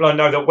many people I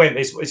know that went.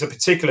 There's a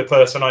particular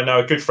person I know,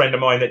 a good friend of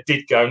mine, that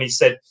did go, and he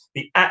said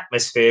the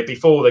atmosphere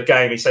before the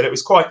game, he said it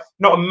was quite,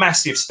 not a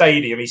massive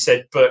stadium, he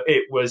said, but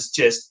it was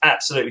just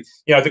absolutely,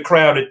 you know, the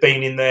crowd had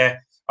been in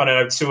there, I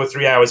don't know, 2 or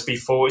 3 hours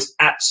before. It's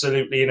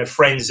absolutely in a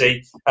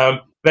frenzy.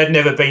 They'd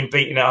never been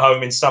beaten at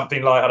home in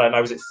something like, I don't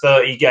know, was it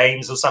 30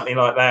 games or something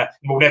like that?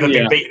 We've never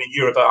been beaten in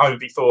Europe at home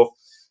before.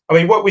 I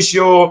mean, what was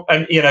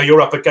and you know,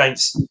 you're up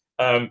against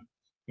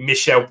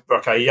Michel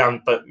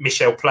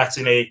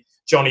Platini,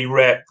 Johnny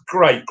Rep,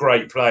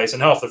 great players,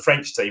 and half the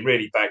French team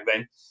really back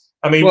then.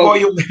 I mean,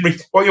 what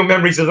are your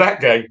memories of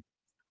that game?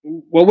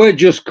 Well, we're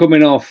just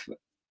coming off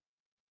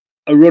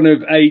a run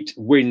of 8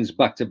 wins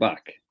back to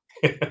back.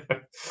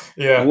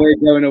 Yeah, and we're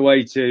going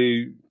away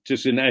to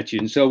St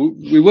Etienne, so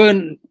we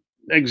weren't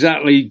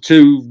exactly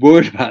too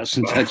worried about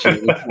St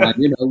Etienne.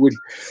 You know,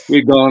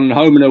 we'd gone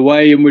home and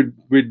away, and we'd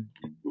won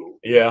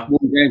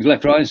games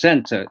left, right, and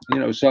centre. You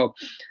know, so.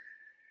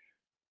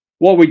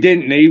 What we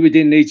didn't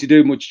need to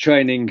do much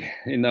training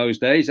in those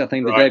days. I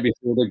think the day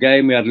before the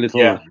game, we had a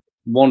little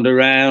wander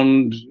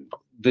around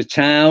the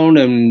town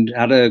and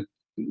had a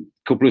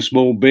couple of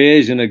small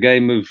beers and a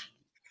game of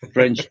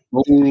French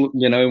ball,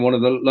 you know, in one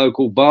of the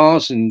local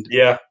bars, and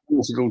a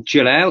little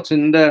chill out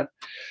and a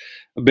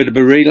bit of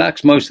a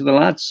relax, most of the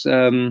lads.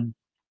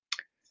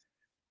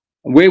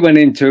 We went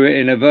into it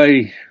in a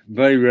very,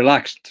 very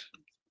relaxed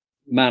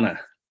manner.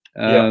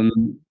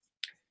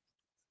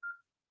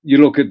 You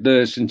look at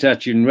the St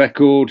Etienne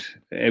record,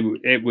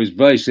 it was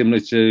very similar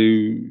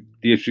to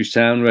the Ipswich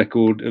Town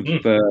record of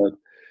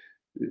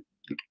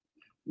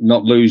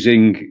not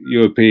losing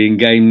European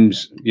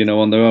games, you know,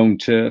 on their own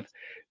turf.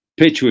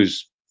 Pitch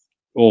was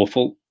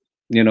awful,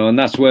 you know, and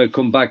that's where I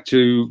come back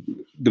to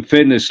the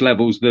fitness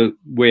levels that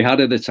we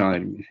had at the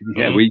time.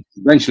 Yeah, we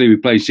eventually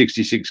played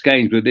 66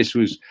 games, but this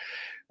was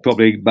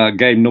probably about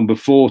game number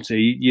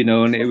 40, you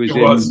know, and it was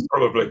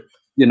probably,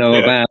 you know,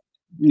 about,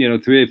 you know,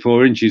 3 or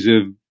 4 inches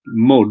of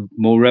mud,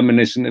 more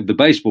reminiscent of the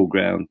baseball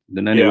ground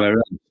than anywhere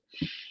else.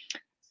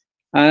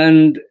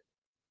 And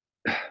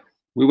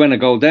we went a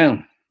goal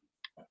down.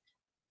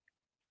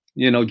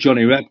 You know,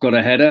 Johnny Rep got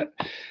a header.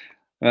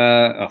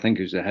 I think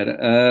it was a header.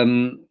 I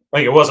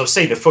think it was. I've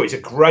seen the footage.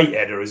 It's a great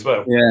header as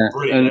well. Yeah.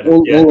 Brilliant and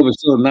all of a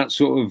sudden, that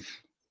sort of,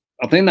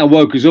 I think that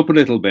woke us up a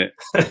little bit.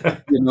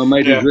 You know,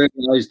 made us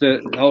realise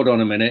that, hold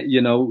on a minute, you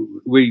know,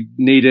 we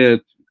need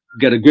to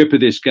get a grip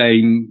of this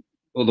game.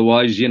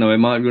 Otherwise, you know, it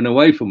might run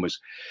away from us.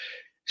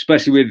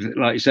 Especially with,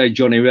 like you say,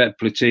 Johnny Rep,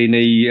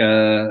 Platini,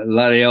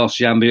 Larios,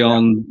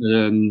 Jambion,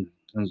 and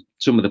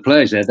some of the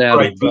players there.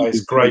 They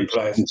great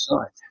players.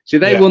 Inside. See,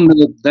 they won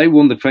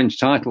the French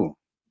title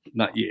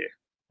that year.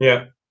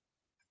 Yeah.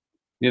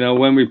 You know,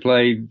 when we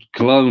played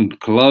Cologne,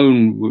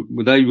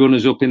 were they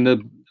runners up in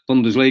the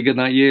Bundesliga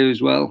that year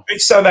as well?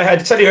 So they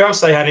had. Tell you who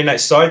else they had in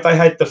that side. They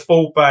had the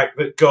fullback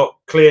that got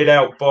cleared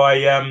out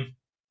by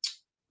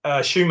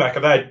Schumacher.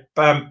 They had,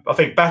 I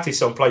think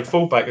Battisson played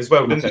fullback as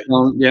well, didn't they?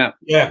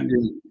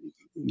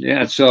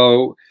 Yeah.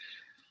 So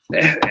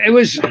it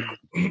was.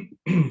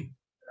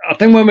 I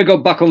think when we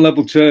got back on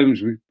level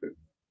terms,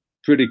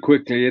 pretty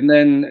quickly, and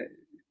then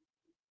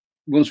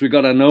once we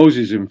got our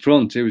noses in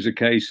front, it was a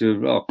case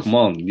of, oh, come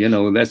on, you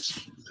know, let's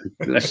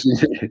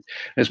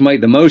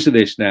make the most of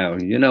this now,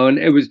 you know. And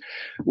it was,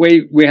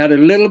 we had a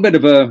little bit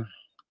of a,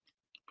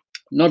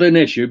 not an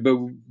issue, but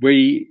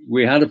we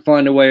had to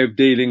find a way of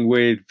dealing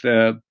with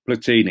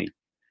Platini,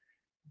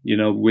 you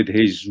know, with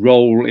his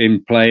role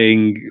in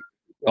playing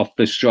off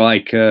the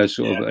striker,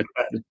 sort of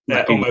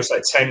almost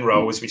like 10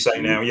 role, as we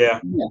say now.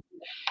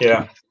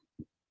 Yeah.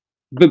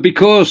 But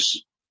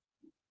because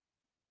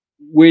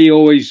we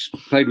always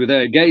played with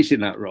Eric Gates in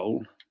that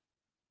role,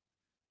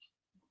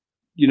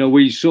 you know,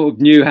 we sort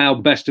of knew how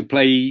best to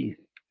play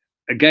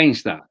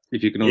against that,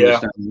 if you can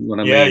understand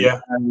what I mean.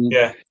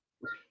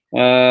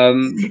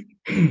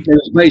 It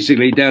was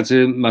basically down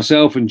to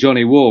myself and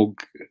Johnny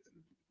Walk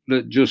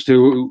that just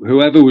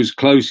whoever was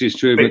closest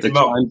to him at the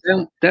time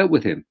dealt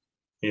with him.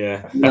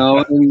 Yeah. You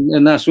know,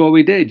 and that's what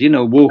we did. You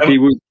know, Walkie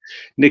was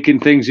nicking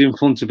things in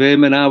front of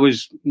him, and I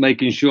was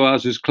making sure I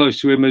was as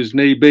close to him as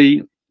need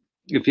be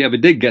if he ever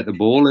did get the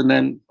ball, and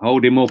then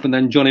hold him up, and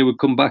then Johnny would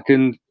come back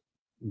and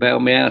bail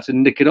me out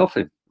and nick it off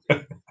him.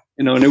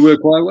 You know, and it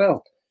worked quite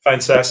well.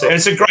 Fantastic.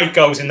 And some great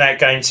goals in that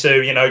game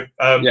too. You know,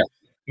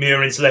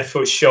 Murin's left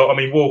foot shot. I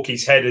mean,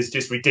 Walkie's header is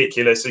just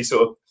ridiculous. He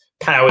sort of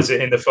powers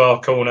it in the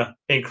far corner.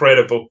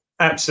 Incredible.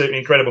 Absolutely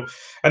incredible.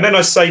 And then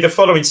I say the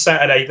following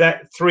Saturday,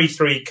 that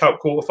 3-3 Cup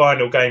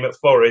quarter-final game at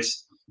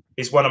Forest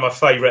is one of my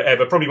favourite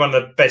ever. Probably one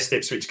of the best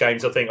Ipswich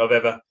games I think I've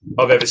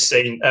ever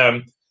seen.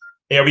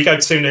 We go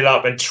 2-0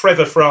 up, and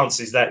Trevor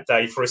Francis that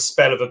day for a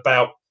spell of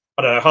about,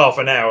 I don't know, half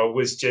an hour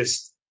was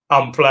just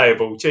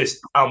unplayable, just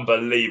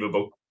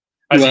unbelievable.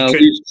 Well,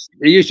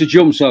 he used to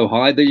jump so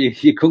high that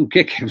you couldn't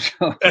kick him.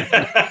 So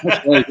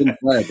that's why he's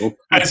unplayable.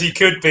 As he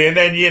could be. And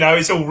then, you know,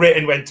 it's all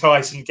written when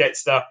Tyson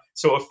gets the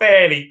sort of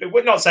fairly,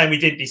 we're not saying we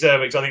didn't deserve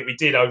it, because I think we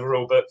did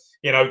overall, but,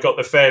 you know, got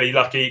the fairly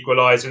lucky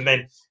equaliser. And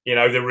then, you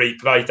know, the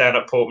replay down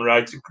at Portman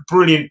Road.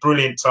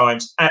 Brilliant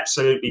times.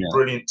 Absolutely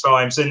brilliant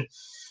times. And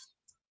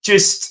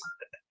just,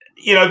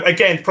 you know,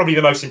 again, probably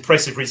the most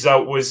impressive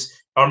result was,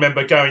 I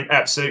remember going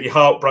absolutely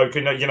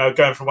heartbroken, you know,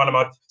 going from one of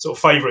my sort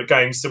of favourite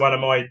games to one of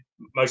my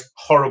most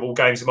horrible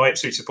games of my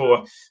Ipswich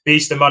supporter, the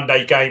Easter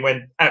Monday game,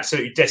 when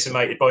absolutely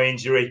decimated by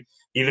injury,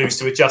 you lose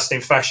to a Justin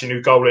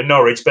Fashanu goal at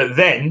Norwich. But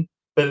then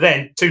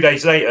 2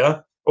 days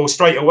later, or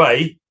straight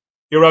away,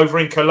 you're over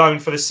in Cologne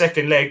for the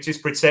second leg,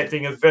 just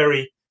protecting a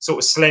very sort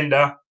of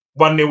slender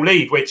 1-0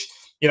 lead, which,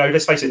 you know,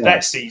 let's face it,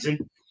 that season,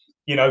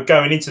 you know,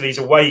 going into these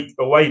away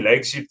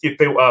legs, you've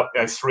built up,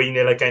 you know,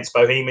 3-0 against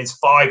Bohemians,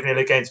 5-0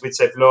 against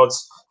Widzew Łódź,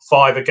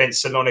 5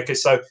 against Salonika.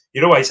 So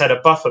you'd always had a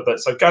buffer. But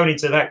so going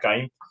into that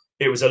game,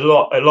 it was a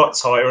lot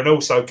tighter, and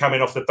also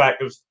coming off the back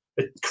of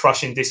the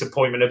crushing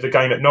disappointment of the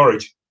game at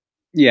Norwich.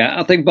 Yeah,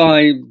 I think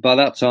by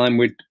that time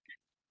we'd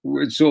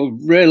sort of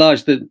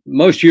realised that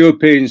most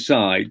European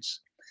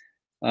sides,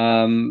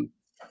 when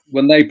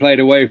they played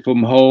away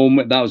from home,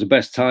 that was the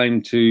best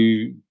time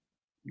to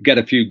get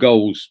a few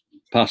goals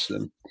past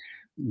them.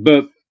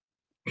 But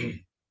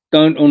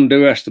don't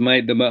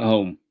underestimate them at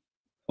home.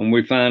 And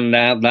we found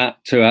out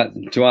that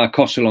to our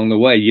cost along the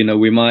way. You know,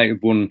 we might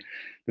have won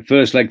the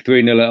first leg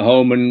 3-0 at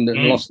home and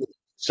lost the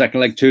second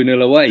leg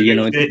 2-0 away. You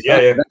know,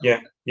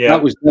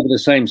 that was never the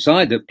same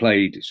side that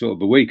played sort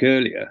of a week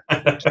earlier.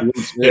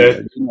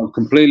 You know,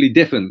 completely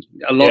different.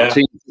 A lot of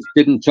teams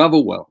didn't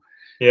travel well.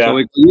 So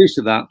we got used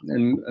to that.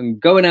 And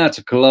going out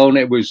to Cologne,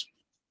 it was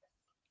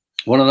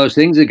one of those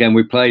things again.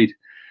 We played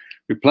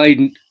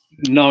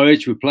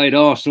Norwich, we played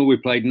Arsenal, we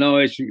played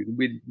Norwich.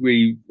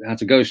 We had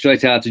to go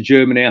straight out to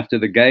Germany after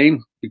the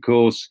game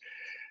because,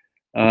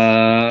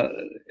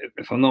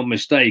 if I'm not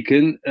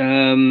mistaken,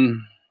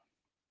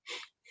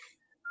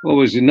 what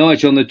was it?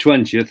 Norwich on the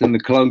 20th and the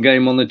Cologne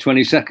game on the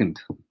 22nd.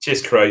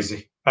 Just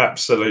crazy,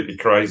 absolutely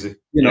crazy.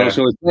 You know,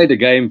 so we played the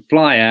game,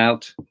 fly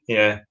out.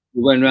 Yeah.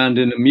 We went around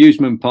an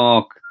amusement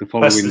park the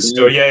following day. That's the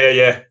story.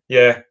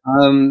 Yeah.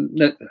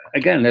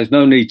 Again, there's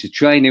no need to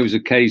train. It was a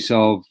case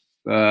of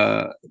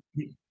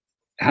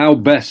how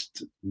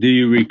best do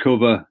you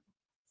recover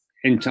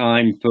in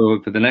time for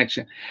the next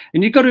year.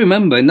 And you've got to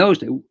remember, in those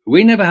days,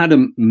 we never had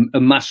a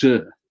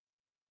masseur.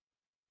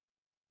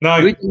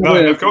 No,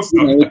 of course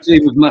not. A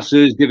team of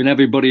masseurs giving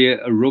everybody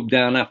a rub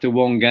down after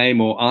one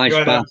game, or ice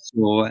baths,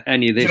 or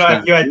any of this.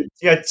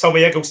 You had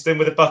Tommy Eggleston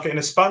with a bucket and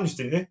a sponge,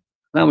 didn't you?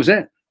 That was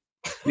it.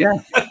 Yeah.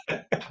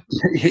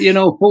 You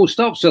know, full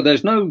stop. So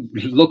there's no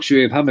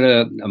luxury of having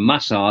a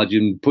massage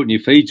and putting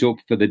your feet up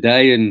for the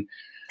day and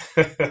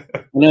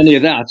any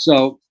of that.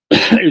 So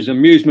it was an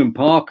amusement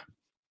park,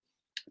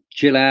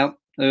 chill out,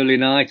 early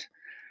night,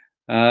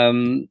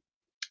 and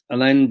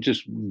then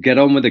just get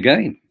on with the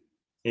game.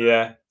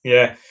 Yeah.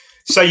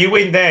 So you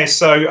win there.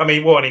 So, I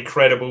mean, what an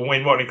incredible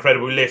win, what an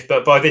incredible lift.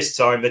 But by this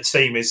time, the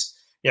team is,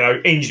 you know,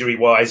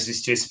 injury-wise,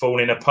 is just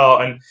falling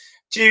apart. And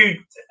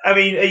are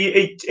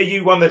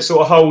you one that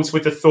sort of holds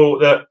with the thought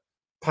that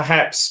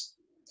perhaps,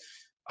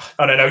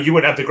 I don't know, you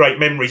wouldn't have the great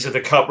memories of the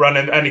cup run,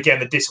 and again,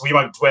 we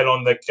won't dwell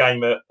on the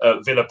game at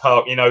Villa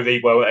Park. You know,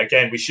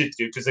 again, we should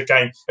do, because the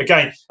game,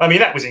 again, I mean,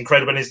 that was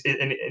incredible in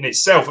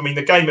itself. I mean,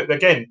 the game,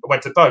 again, I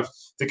went to both.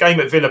 The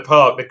game at Villa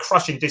Park, the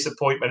crushing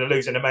disappointment of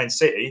losing to Man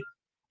City,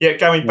 yet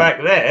going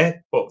back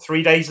there,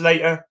 3 days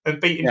later,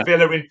 and beating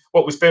Villa in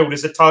what was billed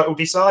as a title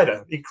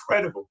decider.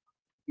 Incredible.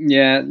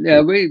 Yeah,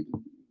 we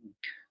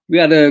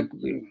had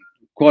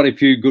quite a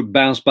few good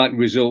bounce back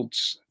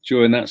results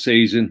during that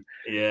season.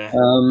 Yeah.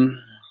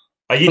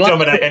 You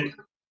dominated.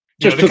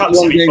 The cup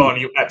semi-final,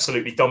 you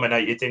absolutely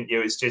dominated, didn't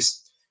you? It's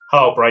just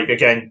heartbreak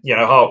again. You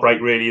know,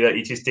 heartbreak really that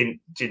you just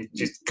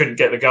just couldn't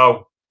get the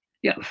goal.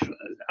 Yeah,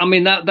 I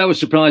mean that was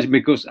surprising,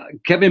 because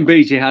Kevin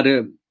Beattie had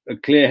a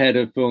clear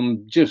header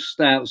from just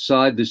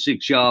outside the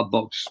 6-yard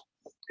box.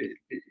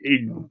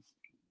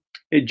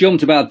 It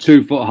jumped about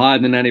 2 foot higher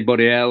than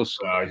anybody else.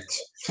 Right.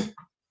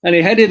 And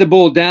he headed the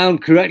ball down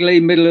correctly,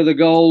 middle of the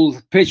goal.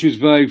 The pitch was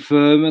very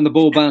firm, and the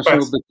ball bounced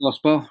over the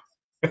crossbar.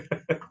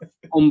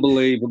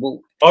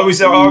 unbelievable. I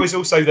was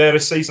also there a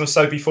season or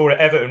so before at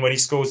Everton when he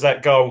scores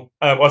that goal.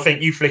 I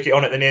think you flick it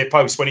on at the near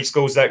post when he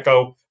scores that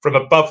goal from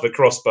above the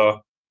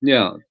crossbar.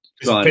 Yeah,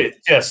 it's a bit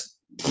just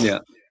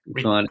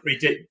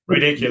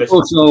ridiculous.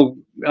 Also,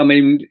 I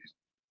mean,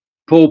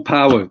 Paul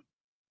Power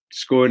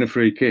scoring a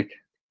free kick.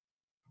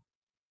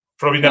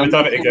 Probably never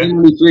done it again. How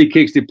many free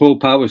kicks did Paul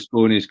Power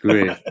score in his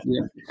career?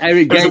 Yeah.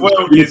 Eric Gates, it was a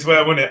worldie as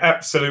well, wasn't it?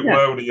 Absolute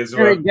worldie as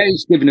well. Eric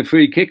Gates giving a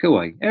free kick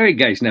away. Eric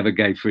Gates never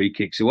gave free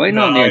kicks away.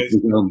 Not in the edge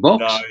of his own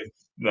box.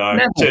 No.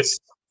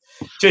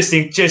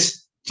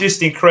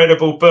 Just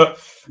incredible.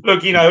 But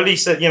look, at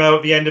least at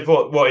the end of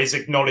what is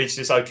acknowledged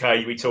as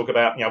okay. We talk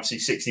about obviously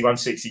 61,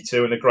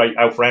 62 and the great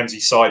Alf Ramsey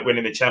side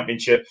winning the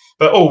championship.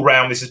 But all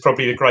round, this is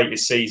probably the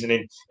greatest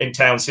season in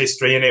Town's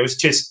history, and it was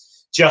just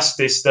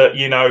justice that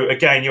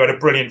again you had a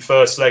brilliant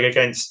first leg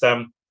against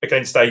AZ,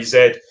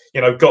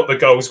 got the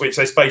goals which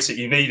let's face it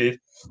you needed,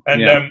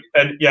 and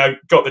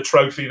got the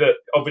trophy that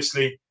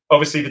obviously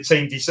the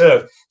team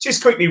deserved.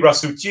 Just quickly,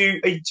 Russell, do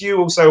you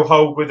also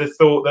hold with the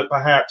thought that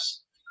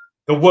perhaps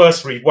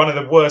one of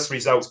the worst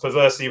results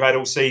perversely you had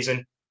all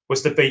season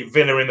was to beat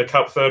Villa in the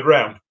Cup third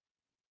round?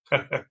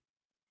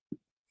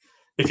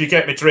 If you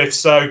get my drift.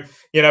 So,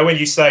 when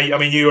you say, I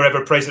mean, you were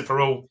ever present for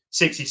all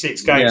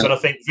 66 games, and I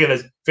think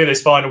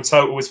Villa's final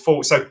total was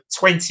 4. So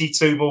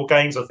 22 more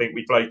games, I think,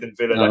 we played than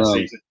Villa that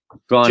season.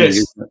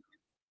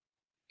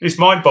 It's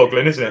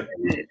mind-boggling, isn't it?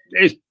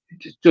 It's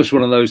just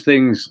one of those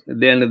things. At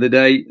the end of the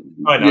day,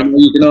 I know.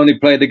 You can only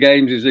play the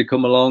games as they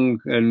come along,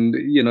 and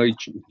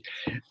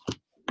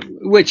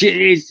which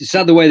is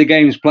sad the way the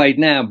game's played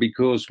now,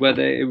 because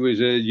whether it was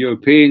a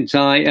European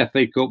tie,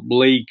 FA Cup,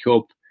 League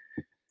Cup,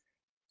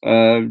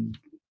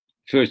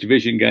 First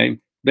Division game,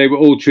 they were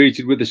all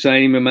treated with the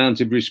same amount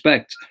of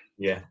respect.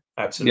 Yeah,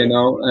 absolutely.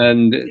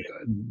 And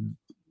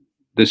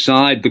the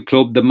side, the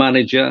club, the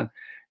manager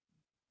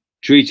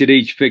treated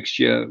each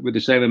fixture with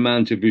the same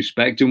amount of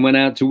respect and went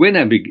out to win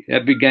every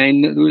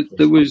game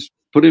that was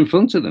put in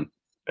front of them.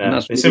 Yeah,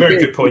 it's a very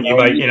good point you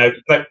make.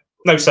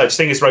 No such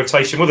thing as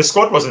rotation. Well, the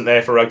squad wasn't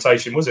there for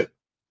rotation, was it?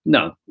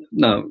 No.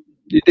 You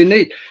didn't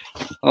need.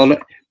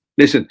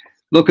 Listen.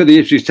 Look at the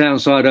Ipswich Town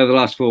side over the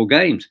last 4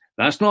 games.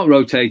 That's not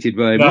rotated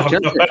very much.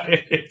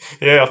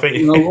 Yeah, I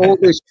think all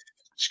this,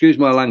 excuse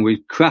my language,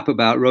 crap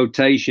about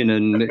rotation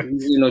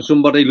and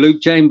somebody,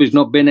 Luke Chambers,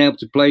 not being able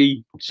to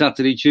play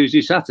Saturday,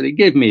 Tuesday, Saturday.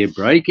 Give me a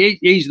break.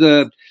 He's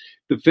the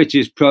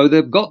fittest pro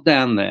they've got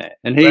down there,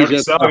 and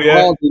he's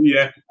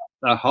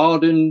a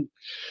hardened,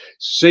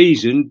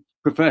 seasoned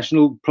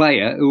professional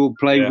player who will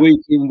play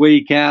week in,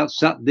 week out,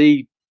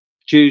 Saturday,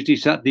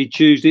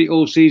 Tuesday,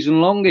 all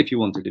season long if you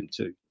wanted him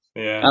to.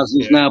 Yeah, as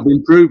has now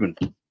been proven.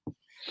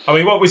 I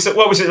mean, what was it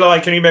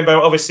like? Can you remember?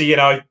 Obviously, you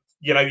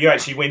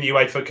actually win the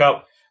UEFA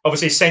Cup.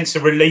 Obviously, a sense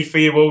of relief for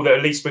you all that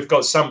at least we've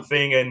got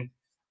something, and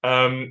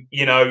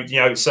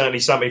certainly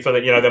something for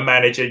the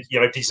manager.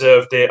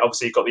 Deserved it.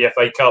 Obviously, he got the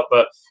FA Cup,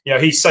 but he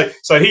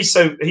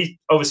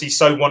obviously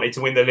so wanted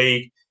to win the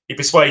league. He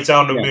persuades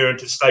Arnold Muren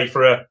to stay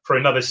for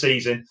another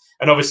season,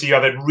 and obviously you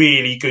have a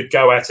really good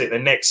go at it the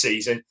next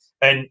season.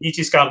 And you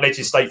just can't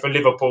legislate for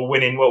Liverpool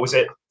winning,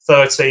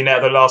 13 out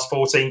of the last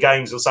 14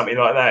 games or something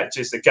like that.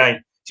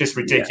 Just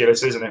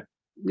ridiculous, isn't it?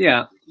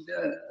 Yeah.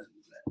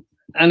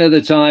 And at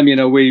the time,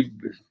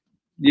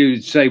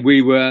 you'd say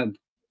we were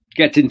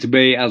getting to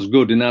be as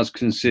good and as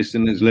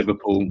consistent as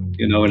Liverpool,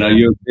 in our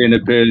European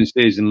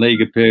appearances and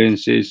league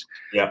appearances.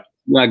 Yeah.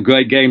 We had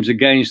great games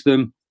against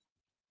them.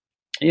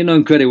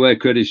 And credit where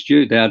credit's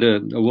due. They had a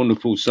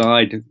wonderful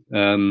side.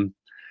 And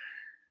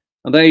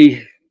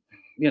they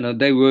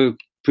were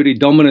pretty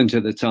dominant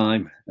at the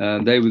time.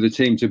 They were the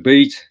team to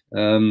beat.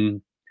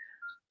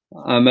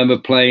 I remember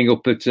playing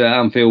up at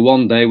Anfield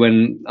one day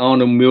when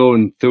Arnold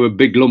Muren threw a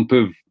big lump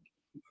of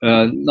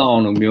not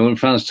Arnold Muren,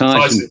 Franz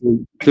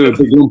Tyson threw a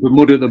big lump of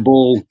mud at the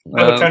ball.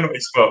 Penalty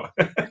spot.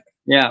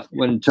 Yeah,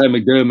 when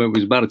Tony McDermott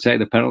was about to take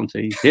the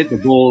penalty, he hit the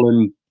ball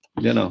and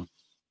the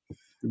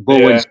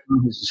ball went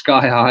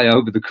sky high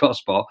over the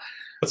crossbar.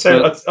 I'll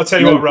tell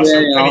you what,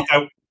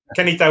 Russell.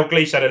 Kenny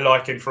Dalglish had a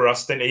liking for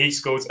us, didn't he? He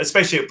scored,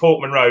 especially at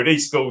Portman Road. He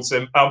scored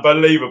some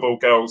unbelievable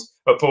goals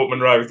at Portman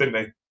Road, didn't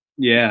he?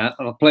 Yeah,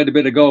 I played a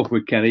bit of golf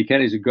with Kenny.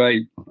 Kenny's a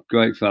great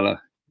fella,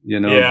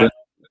 but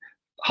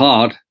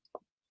hard.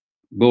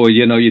 Boy,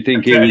 you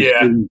think he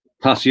was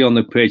passy on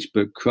the pitch,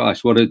 but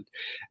Christ, what a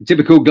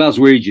typical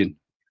Glaswegian.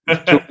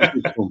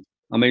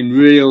 I mean,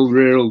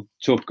 real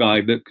tough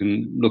guy that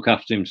can look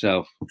after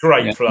himself.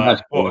 Great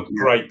player. What a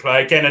great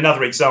player. Again,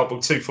 another example,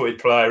 2-footed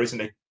player, isn't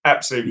he?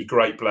 Absolutely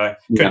great player.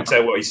 Couldn't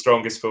tell what his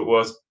strongest foot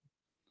was.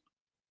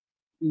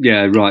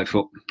 Yeah, right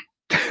foot.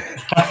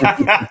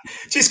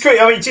 Just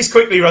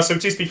quickly, Russell.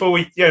 Just before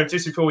we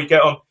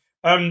get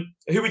on,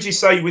 who would you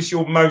say was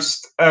your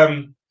most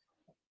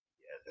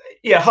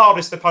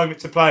hardest opponent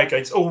to play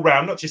against all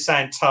round? Not just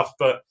saying tough,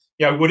 but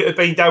would it have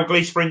been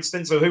Dalglish, for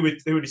instance, or who would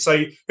you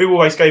say who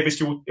always gave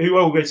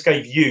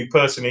you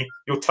personally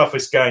your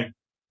toughest game?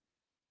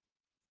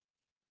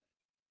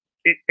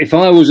 If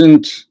I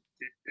wasn't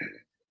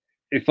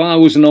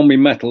on my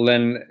metal,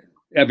 then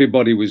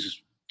everybody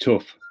was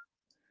tough.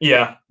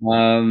 Yeah.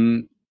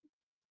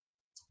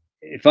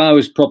 If I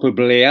was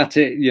probably at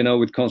it, you know,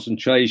 with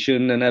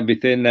concentration and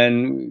everything,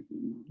 then,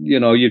 you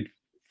know, you'd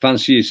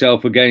fancy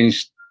yourself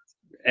against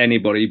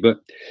anybody. But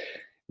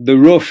the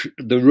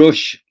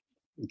rush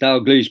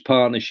Dalglish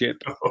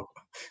partnership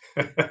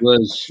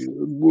was,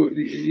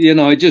 you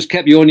know, it just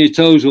kept you on your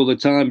toes all the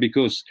time,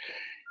 because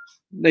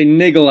they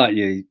niggle at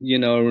you, you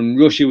know, and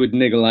Russia would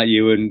niggle at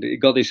you, and it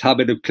got this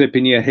habit of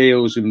clipping your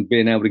heels and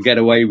being able to get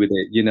away with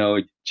it, you know,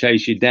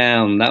 chase you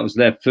down. That was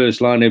their first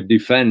line of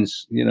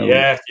defense, you know.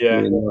 Yeah,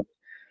 yeah, you know.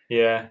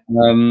 yeah.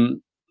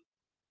 Um,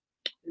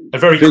 A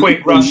very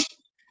quick rush,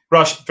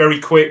 very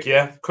quick,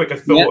 yeah, quick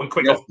of thought and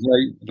quick off.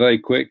 very, very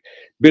quick.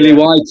 Billy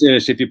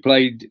Whitehurst, if you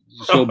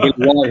saw Billy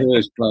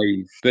Whitehurst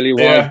play, Billy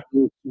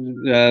Whitehurst,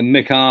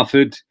 Mick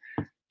Harford,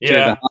 two of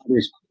the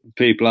hardest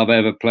people I've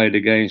ever played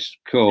against.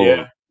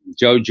 Cool.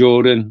 Joe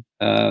Jordan,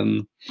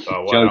 Joe's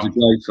a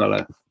great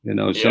fella, you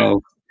know.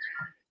 So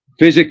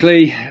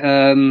physically,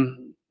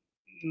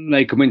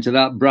 they come into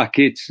that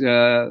bracket,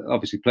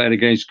 obviously playing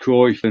against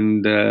Cruyff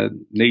and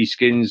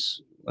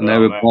Neeskins, and they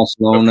were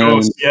Barcelona. Of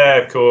course,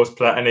 of course,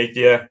 Platini,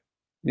 yeah.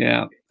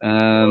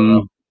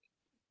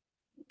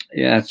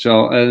 Yeah,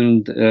 so,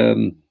 and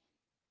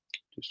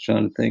just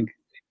trying to think.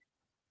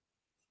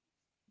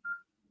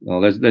 Well,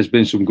 there's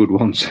been some good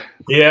ones.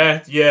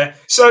 Yeah, yeah.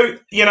 So,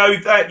 you know,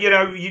 that, you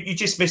know, you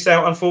just missed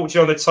out, unfortunately,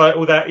 on the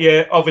title that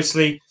year.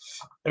 Obviously,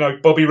 you know,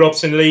 Bobby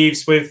Robson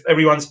leaves with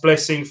everyone's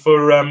blessing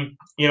for,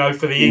 you know,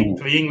 for the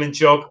England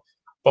job.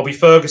 Bobby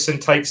Ferguson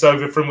takes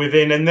over from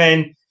within. And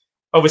then,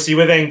 obviously,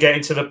 we're then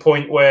getting to the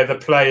point where the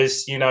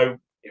players, you know,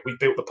 we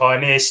built the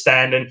Pioneer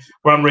stand, and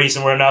one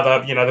reason or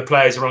another, you know, the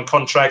players are on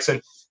contracts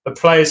and the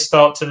players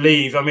start to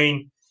leave. I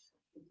mean,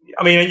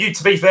 and you,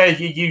 to be fair, I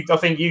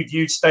think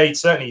you stayed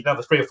certainly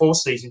another 3 or 4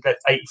 seasons. Left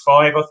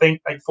 85, I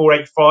think, 84,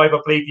 85, I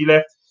believe you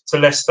left to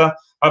Leicester.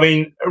 I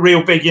mean, a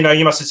real big, you know,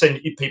 you must have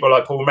seen people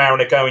like Paul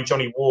Mariner going,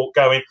 Johnny Walk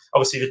going,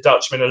 obviously the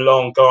Dutchman are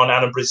long gone,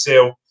 Alan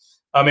Brazil.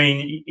 I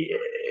mean,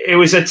 it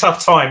was a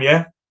tough time,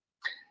 yeah?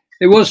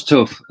 It was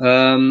tough.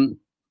 But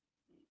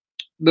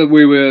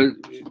we were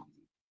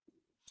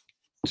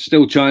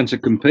still trying to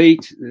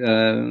compete.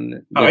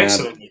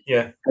 Excellent,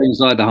 yeah. Things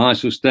like the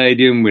Heysel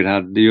Stadium, we'd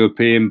had the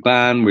European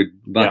ban, we'd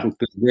battled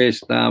for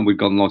this, that, we'd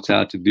gone knocked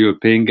out of the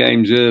European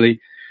games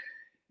early.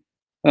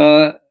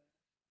 And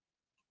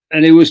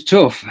it was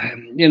tough.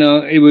 You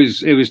know, it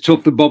was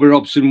tough that Bobby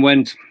Robson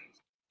went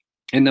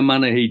in the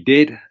manner he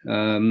did.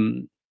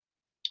 I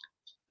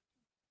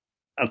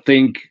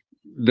think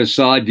the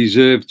side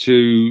deserved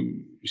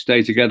to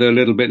stay together a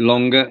little bit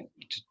longer,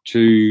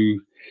 to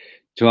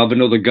have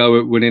another go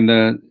at winning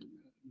the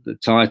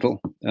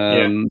title.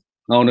 Arne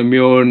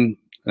Muren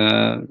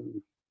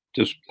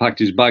just packed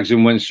his bags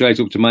and went straight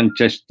up to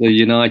Manchester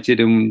United,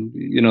 and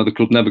you know, the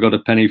club never got a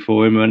penny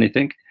for him or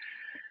anything,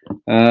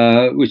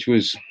 which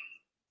was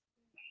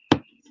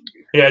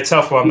a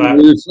tough one. That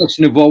a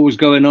reflection of what was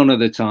going on at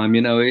the time.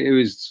 You know, it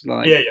was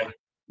like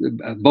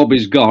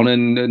Bobby's gone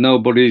and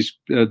nobody's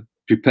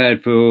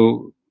prepared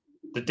for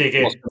the dig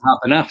in. What's going to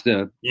happen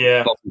after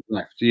Bobby's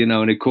left. You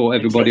know, and it caught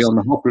everybody on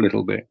the hop a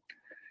little bit.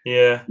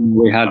 Yeah,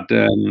 we had.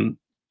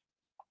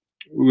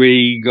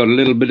 We got a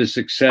little bit of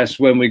success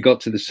when we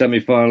got to the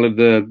semi-final of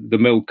the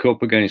Mill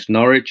Cup against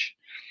Norwich.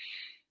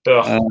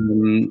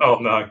 Oh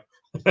no!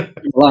 I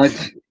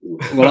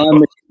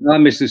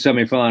missed the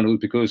semi-finals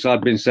because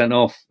I'd been sent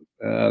off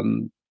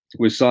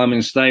with Simon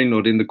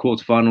Stainwood in the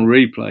quarter-final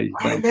replay.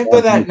 I remember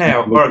that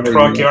now. Oh,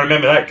 crikey, I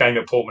remember that game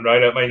at Portman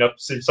Road. I mean, I've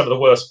seen some of the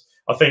worst.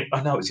 I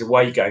know it was a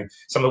away game.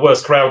 Some of the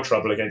worst crowd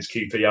trouble against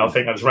QPR. I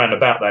think that was around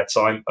about that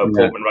time at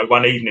Portman Road,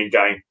 one evening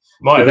game.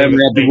 Then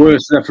we had the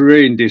worst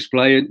refereeing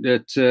display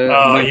at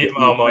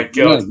oh my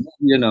God!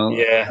 You know,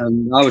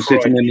 and I was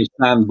sitting in the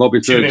stand.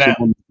 Bobby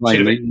Ferguson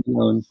playing me.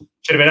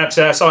 Should have been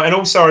absolutely outside. And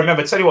also, I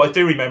remember. Tell you what, I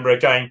do remember a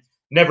game.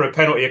 Never a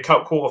penalty. A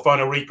cup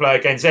quarter-final replay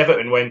against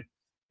Everton when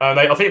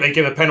I think they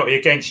give a penalty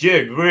against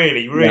you.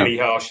 Really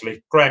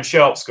harshly. Graham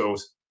Sharp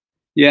scores.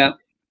 Yeah.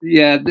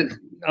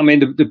 I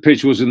mean, the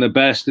pitch wasn't the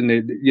best, and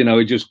it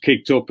just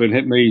kicked up and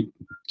hit me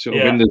sort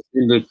of in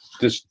the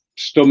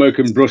stomach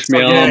and brushed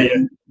my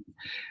arm.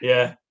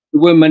 Yeah.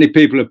 There weren't many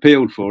people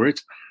appealed for it.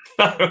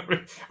 I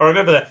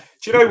remember that.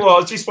 Do you know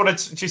what? I just wanted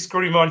to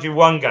remind you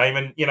one game,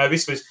 and you know,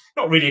 this was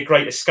not really a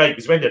great escape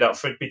because we ended up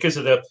because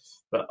of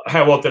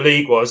how odd the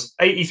league was.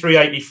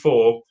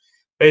 83-84.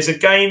 There's a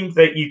game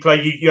that you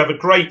play. You have a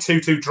great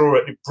 2-2 draw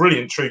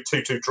brilliant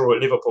 2-2 draw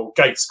at Liverpool.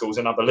 Gates scores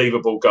an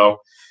unbelievable goal,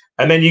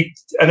 and then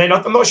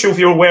I'm not sure if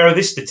you're aware of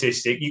this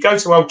statistic. You go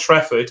to Old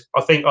Trafford,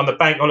 I think, on the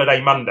bank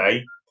holiday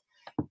Monday.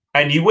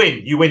 And you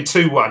win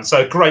 2-1.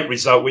 So a great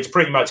result, which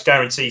pretty much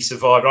guarantees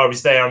survival. I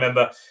was there. I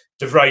remember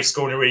De Vrij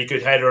scoring a really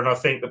good header, and I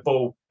think the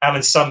ball,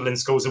 Alan Sunderland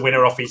scores a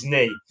winner off his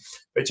knee.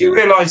 But do you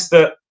realise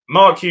that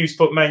Mark Hughes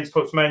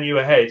puts Man U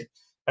ahead,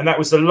 and that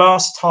was the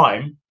last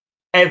time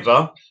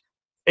ever,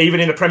 even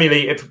in the Premier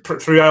League,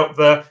 throughout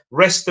the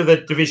rest of the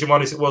Division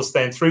 1 as it was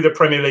then, through the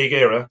Premier League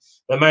era,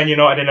 the Man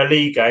United in a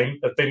league game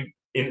have been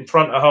in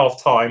front at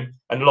half-time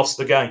and lost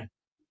the game.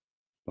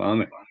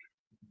 Wow.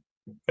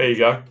 There you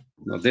go.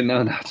 I didn't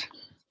know that.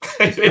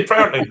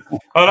 Apparently,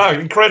 I know,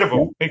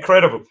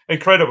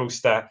 incredible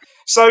stat.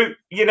 So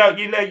your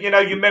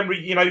memory,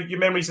 your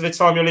memories of the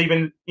time you're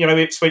leaving,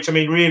 Ipswich. I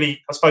mean,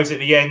 really, I suppose at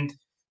the end,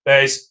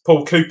 there's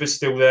Paul Cooper's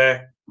still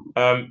there,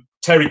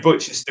 Terry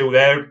Butcher's still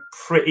there,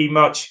 pretty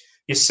much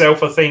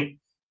yourself. I think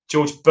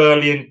George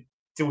Burley,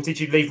 or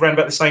did you leave around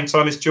about the same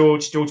time as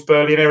George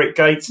Burley and Eric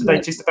Gates? Are they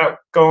just about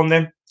gone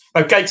then?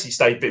 No, Gatesy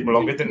stayed a bit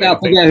longer, didn't they? I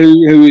forget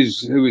who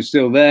was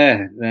still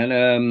there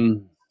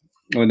then.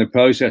 In the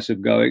process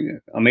of going,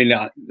 I mean,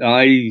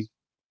 I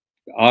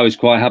was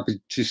quite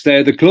happy to stay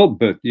at the club,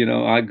 but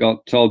I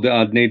got told that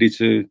I'd needed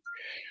to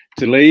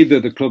leave,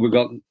 that the club had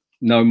got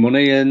no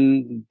money,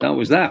 and that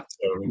was that.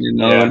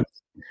 Yeah.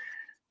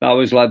 That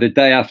was like the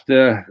day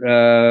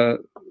after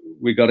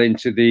we got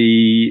into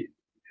the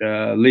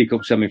League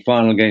Cup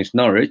semi-final against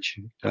Norwich.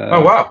 Oh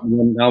wow!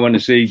 I went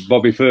to see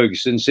Bobby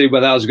Ferguson, see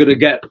whether I was going to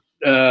get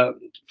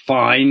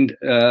fined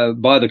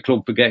by the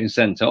club for getting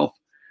sent off.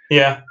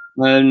 Yeah.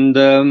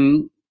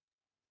 And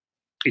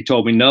he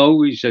told me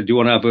no. He said, "Do you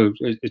want to have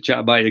a chat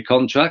about your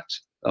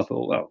contract?" I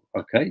thought, well,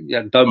 okay,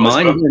 yeah, don't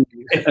mind.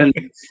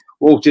 And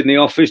walked in the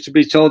office to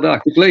be told that I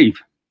could leave.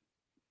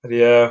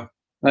 Yeah.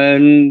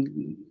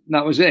 And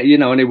that was it,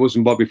 and it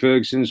wasn't Bobby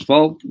Ferguson's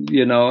fault.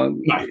 No.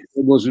 It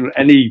wasn't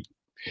any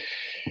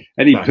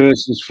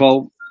person's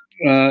fault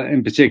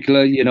in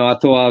particular. I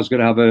thought I was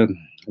going to have a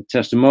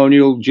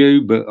testimonial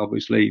due, but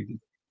obviously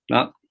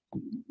that,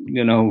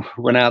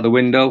 went out the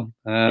window.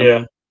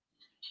 Yeah.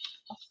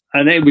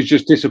 And it was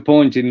just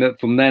disappointing that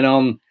from then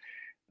on,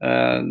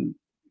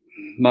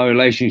 my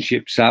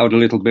relationship soured a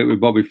little bit with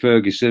Bobby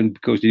Ferguson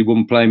because he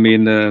wouldn't play me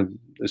in the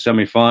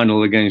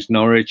semi-final against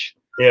Norwich.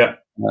 Yeah.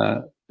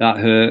 That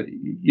hurt.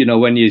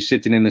 When you're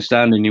sitting in the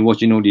stand and you're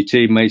watching all your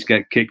teammates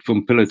get kicked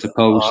from pillar to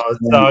post.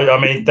 No, I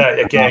mean that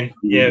again.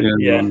 Yeah.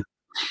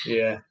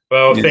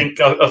 Well,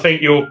 I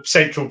think your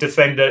central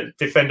defender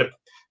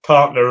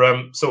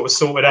partner sort of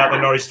sorted out the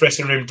Norwich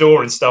dressing room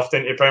door and stuff,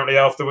 didn't he? Apparently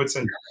afterwards,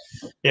 and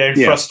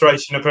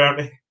frustration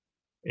apparently.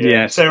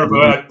 Yeah, terrible.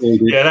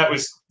 That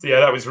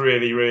was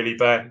really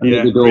bad.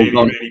 Yeah,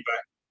 really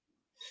bad.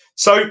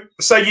 So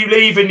you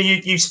leave and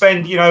you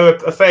spend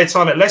a fair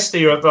time at Leicester.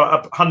 You're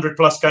about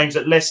 100+ games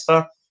at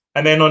Leicester,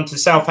 and then on to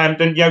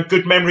Southampton.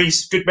 Good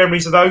memories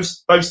of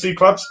those two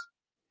clubs.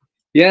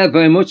 Yeah,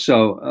 very much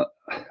so.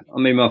 I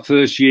mean, my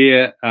first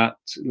year at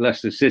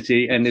Leicester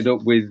City ended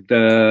up with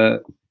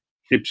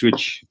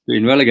Ipswich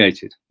being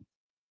relegated.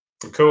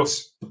 Of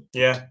course,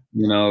 yeah.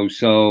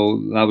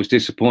 So that was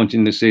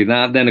disappointing to see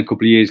that. Then a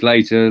couple of years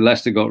later,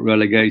 Leicester got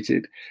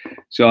relegated.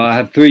 So I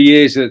had 3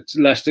 years at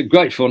Leicester.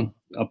 Great fun.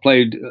 I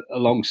played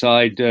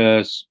alongside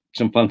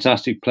some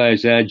fantastic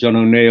players there. John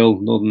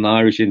O'Neill, Northern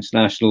Irish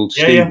international.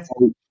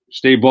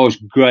 Steve Walsh,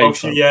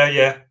 great.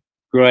 Yeah.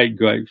 Great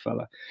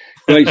fella.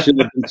 Great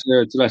servant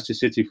to Leicester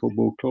City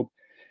Football Club.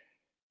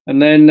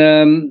 And then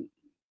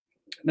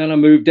I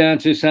moved down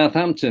to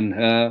Southampton.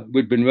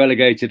 We'd been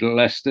relegated at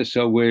Leicester,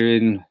 so we're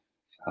in,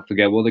 I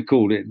forget what they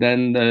called it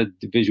then,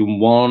 Division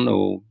 1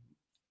 or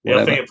whatever.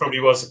 Yeah, I think it probably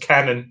was a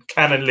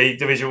Canon League,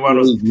 Division 1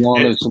 or something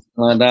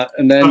like that.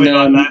 And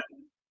then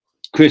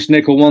Chris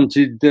Nicholl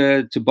wanted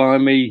to buy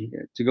me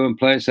to go and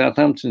play at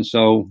Southampton,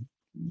 so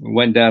I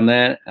went down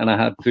there and I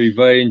had 3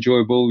 very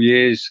enjoyable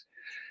years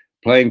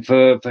playing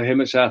for him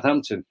at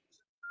Southampton.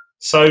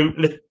 So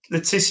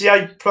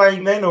Letitia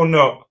playing then or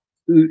not?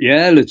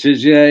 Yeah,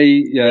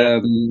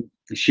 Letitia,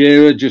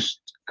 Shearer just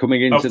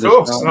coming into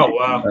the start. Oh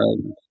wow!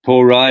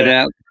 Paul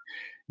Rideout,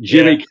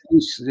 Jimmy.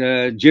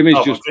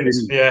 Jimmy's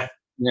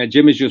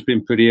Jimmy's just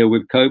been pretty ill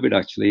with COVID.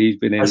 Actually, he's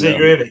been in for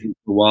a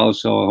while,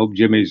 so I hope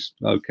Jimmy's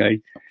okay.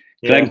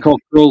 Yeah. Glenn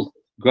Cockrell,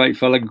 great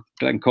fella,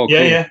 Glenn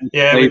Cockrell.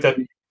 Yeah, with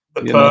the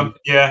perm,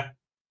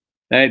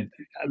 that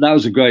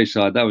was a great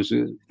side. That was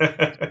a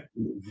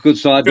good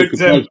side that could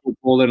play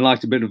football and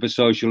liked a bit of a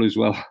social as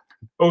well.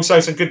 Also,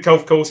 some good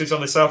golf courses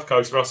on the south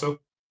coast, Russell.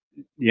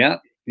 Yeah.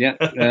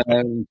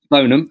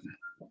 Stoneham.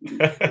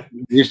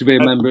 Used to be a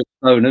member of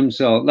Stoneham,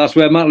 so that's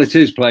where Matt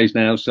Letiz plays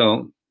now.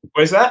 So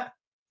where's that?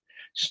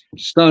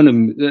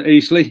 Stoneham,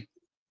 Eastleigh.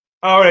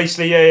 Oh,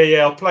 Eastleigh,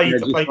 yeah. I played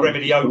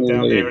Remedy Oak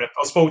down there, and I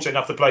was fortunate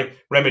enough to play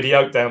Remedy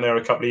Oak down there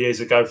a couple of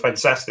years ago.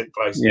 Fantastic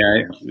place.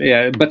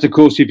 Yeah. Better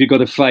course if you've got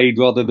a fade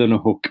rather than a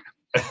hook.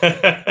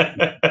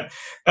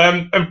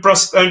 And then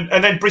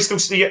Bristol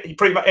City. You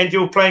pretty much end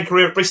your playing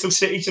career at Bristol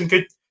City. Some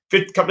good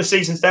couple of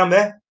seasons down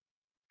there.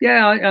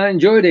 Yeah, I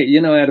enjoyed it.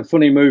 I had a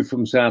funny move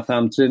from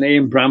Southampton.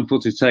 Ian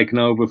Bramford had taken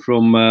over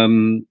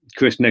from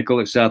Chris Nicholl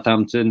at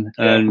Southampton,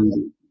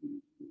 and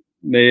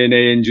me and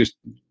Ian just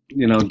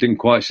didn't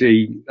quite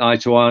see eye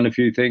to eye on a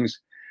few things.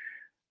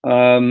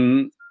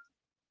 And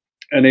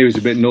he was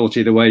a bit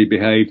naughty the way he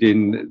behaved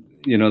in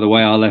the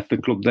way I left the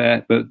club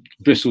there. But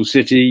Bristol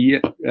City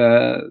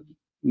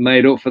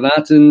made up for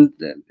that, and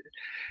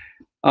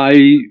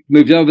I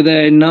moved over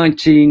there in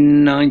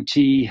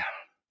 1990.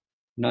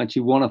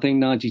 91, I think,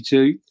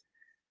 92.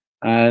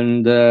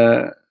 And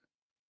I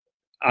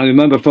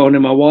remember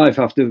phoning my wife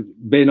after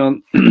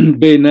being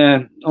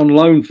there on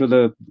loan for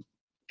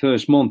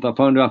first month. I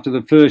phoned her after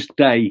the first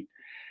day,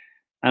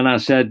 and I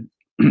said,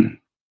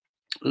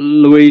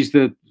 Louise,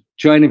 the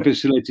training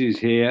facilities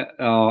here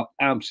are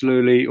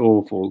absolutely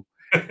awful.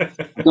 I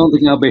don't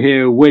think I'll be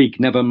here a week,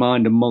 never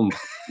mind a month.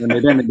 And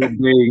it ended up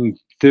being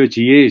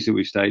 30 years that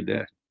we stayed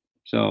there.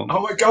 So, oh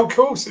my God, of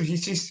course. Of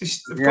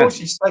course,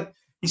 you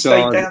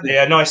stayed down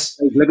there. Nice.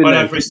 I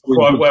know Bristol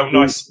quite well.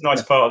 Nice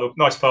part of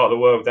the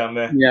world down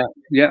there. Yeah,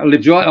 yeah. I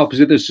lived right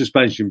opposite the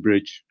suspension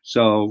bridge.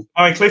 So,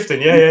 oh, in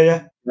Clifton,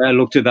 yeah. I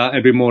looked at that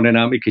every morning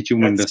out my kitchen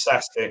window.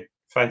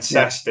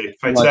 Fantastic.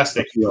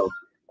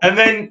 And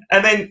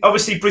then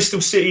obviously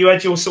Bristol City, you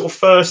had your sort of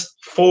first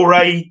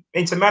foray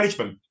into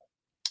management.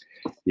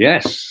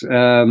 Yes.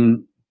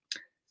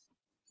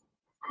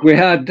 We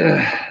had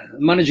a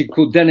manager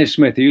called Dennis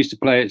Smith, who used to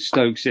play at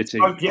Stoke City.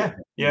 Oh, yeah.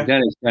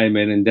 Dennis came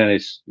in, and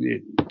Dennis,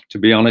 to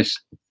be honest,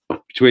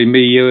 between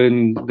me, you,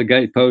 and the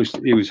gatepost,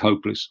 he was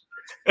hopeless.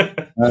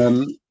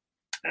 And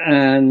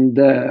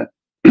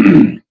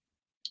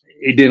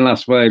he didn't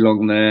last very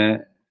long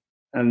there.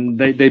 And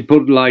they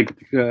put like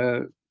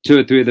 2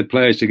 or 3 of the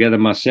players together,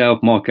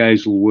 myself, Mark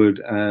Hazelwood,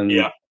 and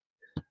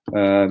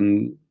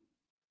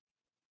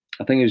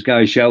I think it was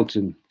Gary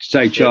Shelton, to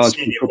take charge.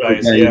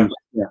 Yeah,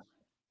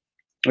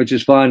 which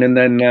is fine. And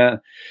then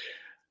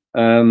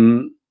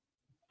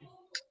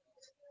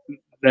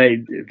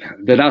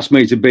they'd asked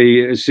me to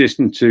be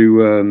assistant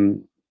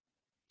to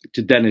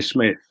Dennis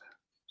Smith.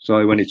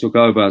 So when he took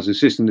over, I was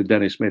assistant to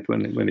Dennis Smith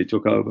when he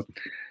took over.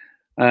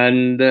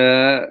 And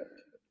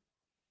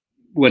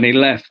when he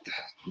left,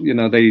 you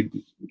know, they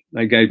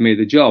gave me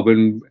the job,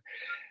 and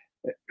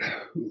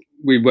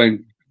we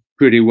went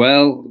pretty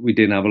well. We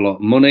didn't have a lot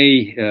of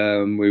money.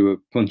 We were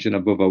punching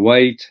above our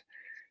weight.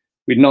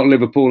 We'd knocked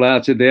Liverpool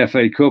out of the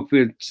FA Cup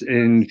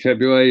in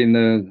February in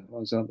the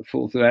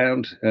 4th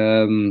round.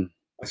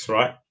 That's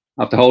right.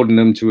 After holding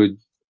them to a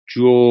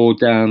draw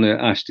down at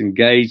Ashton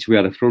Gate, we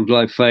had a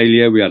floodlight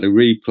failure. We had a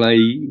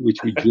replay, which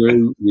we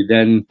drew. We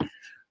then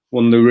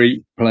won the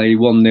replay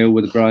 1-0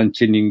 with a Brian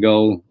Tinian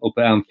goal up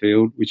at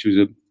Anfield, which was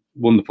a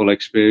wonderful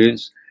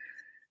experience.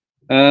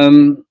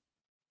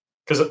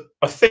 Because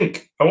I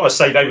think, I want to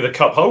say they were the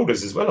cup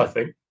holders as well, I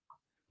think.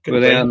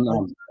 Well,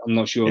 I'm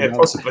not sure. Yeah,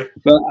 possibly.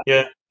 But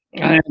yeah.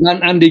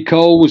 Andy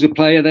Cole was a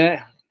player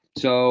there.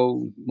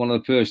 So one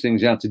of the first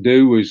things I had to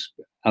do was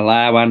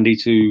allow Andy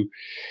to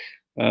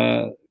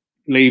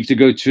leave to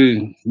go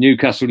to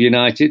Newcastle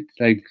United.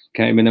 They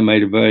came in and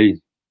made a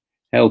very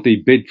healthy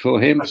bid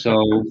for him. So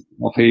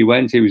off he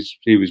went. He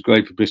was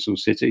great for Bristol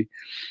City.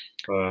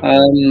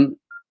 And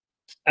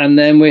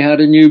then we had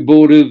a new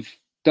board of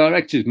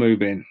directors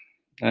move in.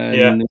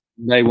 And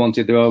they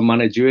wanted their own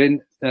manager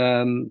in.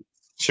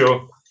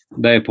 Sure.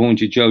 They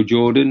appointed Joe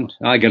Jordan.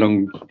 I get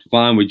on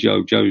fine with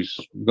Joe. Joe's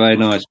a very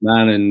nice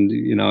man, and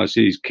you know, I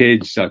see his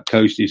kids. I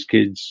coached his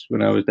kids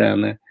when I was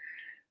down there.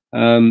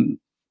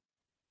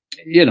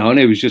 You know, and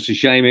it was just a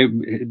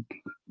shame.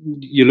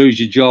 You lose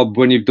your job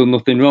when you've done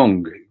nothing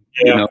wrong.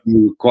 You know,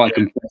 you're quite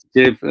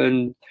competitive,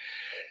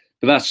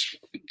 but that's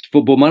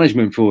football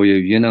management for you.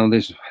 You know,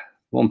 there's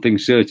one thing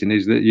certain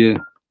is that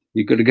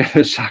you've got to get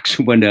a sack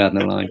somewhere down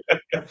the line.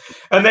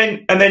 And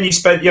then you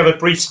have a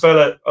brief spell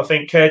at, I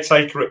think,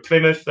 caretaker at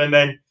Plymouth, and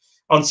then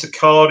on to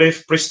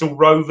Cardiff, Bristol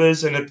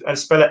Rovers, and a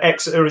spell at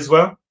Exeter as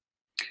well.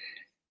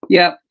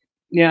 Yeah,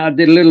 I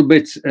did a little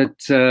bit at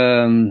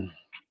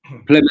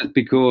Plymouth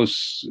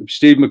because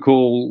Steve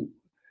McCall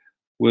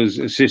was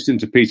assistant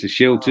to Peter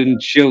Shilton.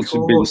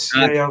 Shilton been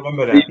sacked. I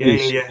remember that.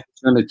 Yeah.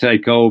 Trying to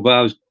take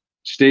over.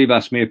 Steve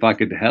asked me if I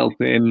could help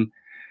him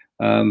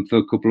for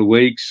a couple of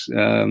weeks.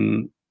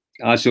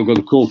 I still got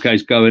the court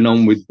case going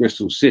on with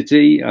Bristol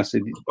City. I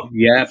said,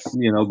 yeah,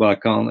 you know, but I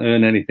can't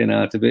earn anything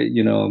out of it,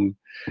 you know.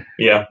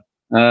 Yeah.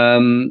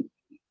 And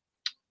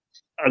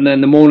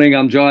then the morning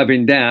I'm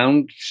driving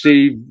down,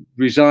 Steve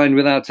resigned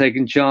without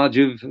taking charge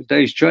of a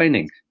day's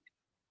training.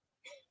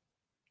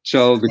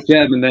 So the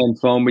chairman then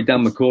phoned me,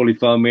 Dan McCauley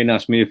phoned me and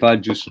asked me if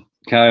I'd just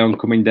carry on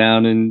coming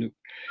down and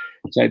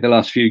take the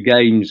last few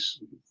games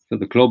for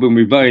the club. And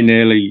we very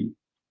nearly,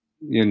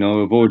 you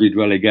know, avoided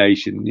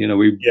relegation. You know,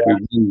 we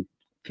won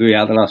 3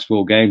 out of the last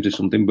 4 games or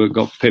something, but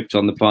got pipped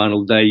on the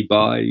final day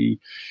by, I'm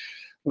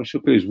not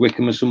sure if it was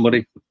Wickham or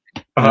somebody.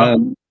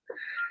 And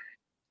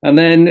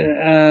then,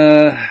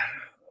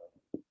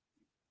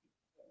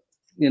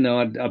 you know,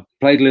 I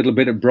played a little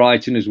bit at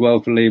Brighton as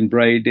well for Liam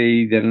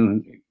Brady.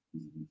 Then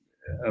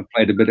I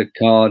played a bit at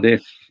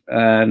Cardiff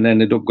and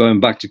ended up going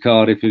back to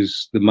Cardiff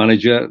as the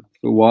manager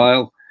for a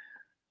while.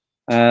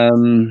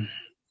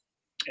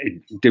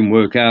 It didn't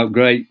work out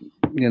great,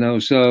 you know,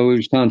 so it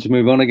was time to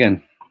move on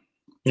again.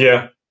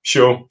 Yeah,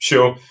 sure.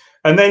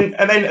 And then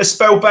a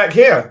spell back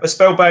here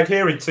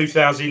in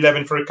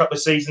 2011 for a couple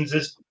of seasons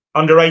as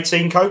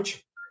under-18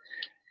 coach.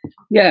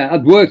 Yeah,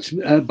 I'd worked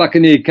back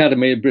in the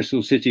academy at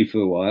Bristol City for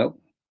a while,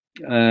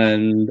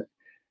 and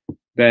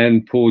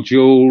then Paul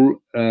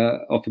Jewell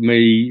offered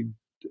me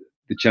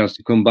the chance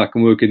to come back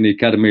and work in the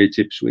academy at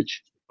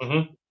Ipswich,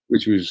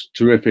 which was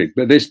terrific.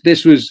 But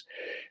this was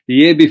the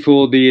year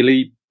before the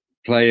Elite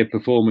Player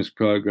Performance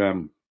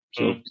Programme.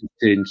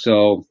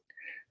 So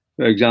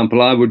for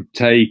example, I would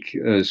take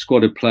a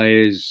squad of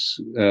players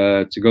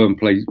to go and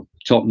play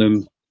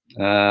Tottenham,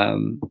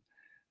 and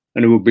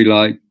it would be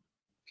like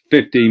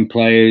 15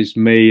 players,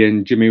 me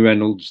and Jimmy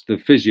Reynolds, the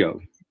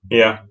physio.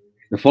 Yeah.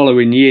 The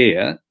following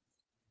year,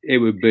 it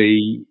would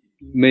be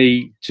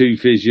me, 2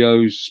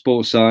 physios,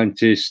 sports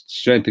scientists,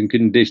 strength and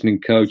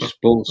conditioning coach,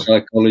 sports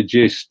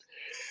psychologist,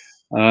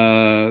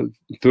 3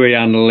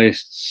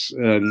 analysts,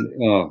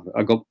 and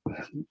I got.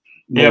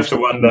 You have to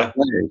wonder,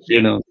 players,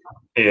 you know.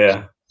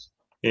 Yeah.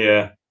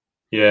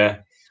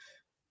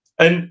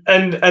 And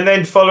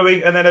then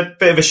following, and then a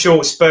bit of a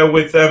short spell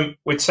with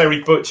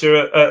Terry Butcher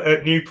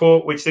at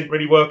Newport, which didn't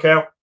really work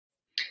out.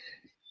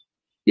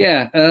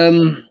 Yeah,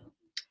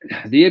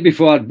 the year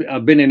before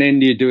I'd been in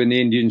India doing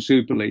the Indian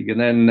Super League, and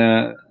then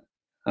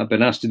I've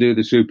been asked to do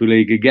the Super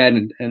League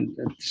again, and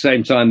at the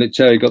same time that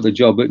Terry got the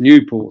job at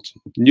Newport.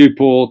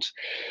 Newport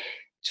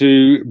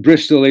to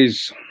Bristol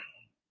is,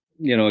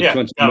 you know, a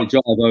 20-minute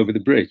drive over the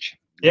bridge.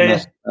 Yeah,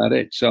 that's about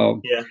it.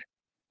 So yeah.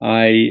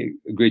 I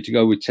agreed to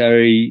go with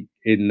Terry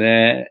in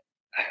there,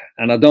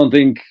 and I don't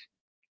think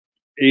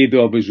either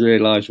of us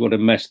realised what a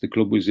mess the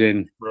club was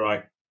in.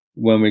 Right.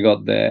 When we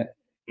got there.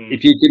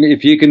 If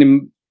you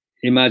can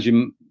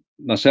imagine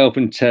myself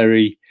and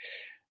Terry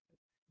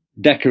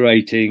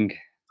decorating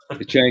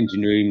the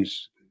changing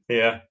rooms,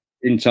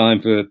 in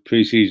time for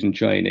pre-season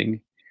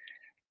training,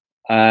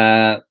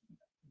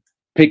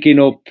 picking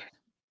up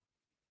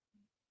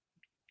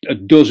a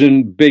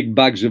dozen big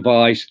bags of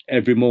ice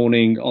every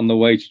morning on the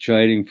way to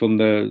training from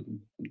the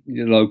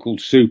local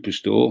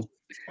superstore.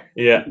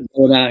 Yeah,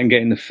 going out and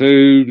getting the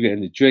food,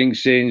 getting the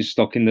drinks in,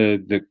 stocking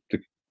the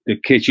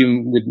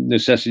kitchen with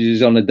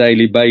necessities on a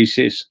daily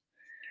basis,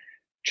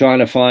 trying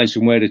to find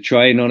somewhere to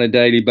train on a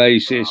daly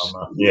basis.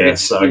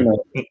 So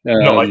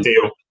not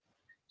ideal.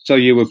 So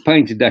you were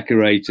painter,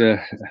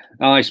 decorator,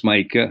 ice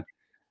maker,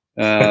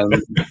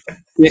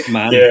 kit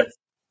man,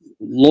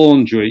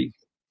 laundry.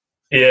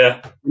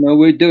 Yeah, you know,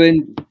 we're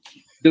doing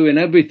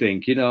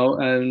everything, you know,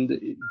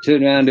 and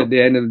turn around at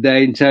the end of the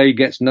day and Terry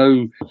gets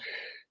no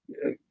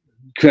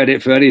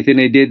credit for anything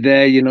he did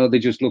there. You know, they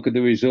just look at the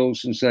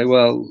results and say,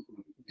 well,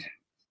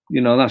 you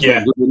know, that's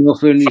not good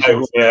enough. And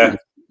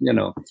you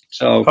know,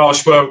 so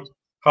harsh world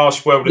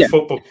of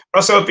football.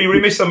 Russell, I'd be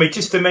remiss on me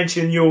just to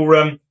mention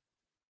your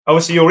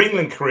obviously your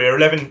England career,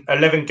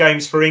 11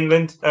 games for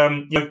England.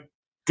 You know,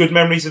 good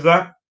memories of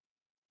that.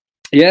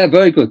 Yeah,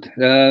 very good.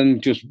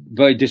 Just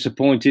very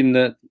disappointing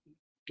that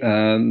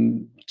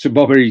Sir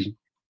Bobby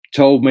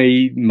told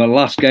me my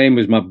last game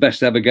was my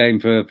best ever game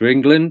for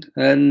England,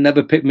 and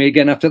never picked me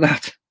again after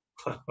that.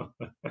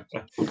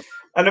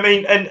 And I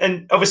mean,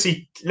 and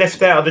obviously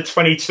left out of the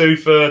 22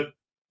 for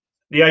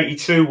the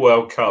 82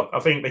 World Cup. I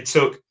think they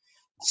took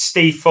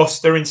Steve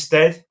Foster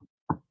instead.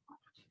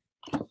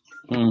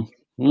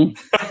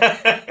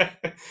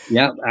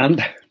 Yeah,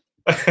 and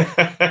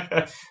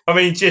I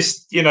mean,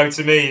 just, you know,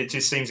 to me, it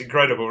just seems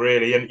incredible,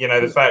 really. And, you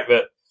know, the fact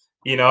that,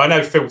 you know, I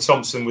know Phil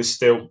Thompson was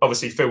still,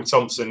 obviously Phil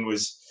Thompson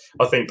was,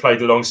 I think,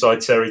 played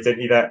alongside Terry, didn't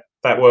he, that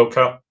World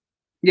Cup?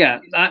 Yeah,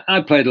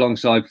 I played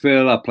alongside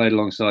Phil. I played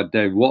alongside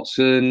Dave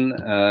Watson.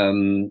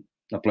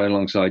 I played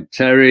alongside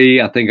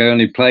Terry. I think I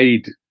only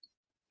played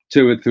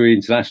 2 or 3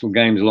 international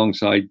games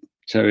alongside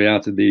Terry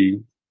out of the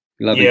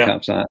 11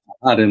 caps I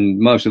had, and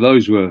most of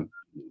those were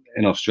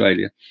in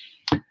Australia.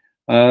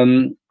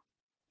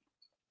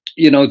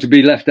 You know, to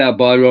be left out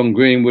by Ron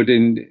Greenwood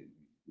in,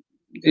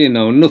 you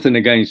know, nothing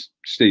against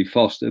Steve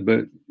Foster,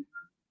 but,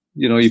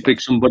 you know, you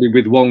pick somebody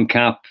with 1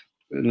 cap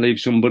and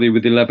leave somebody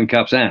with 11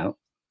 caps out.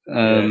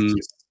 And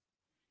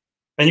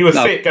you were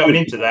fit going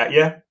into that,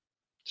 yeah?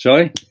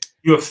 Sorry?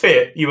 You were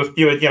fit. You were,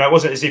 you know, it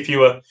wasn't as if you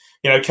were,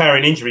 you know,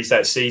 carrying injuries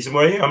that season,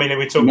 were you? I mean,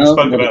 we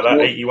spoke about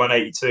that 81,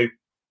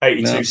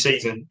 82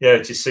 season. Yeah,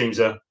 it just seems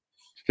fit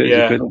as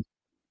a fiddle.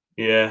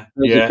 Yeah.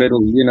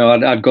 You know,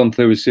 I'd gone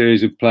through a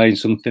series of playing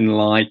something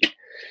like,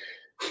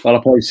 well,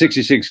 I played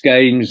 66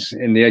 games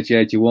in the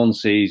 80-81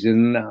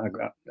 season.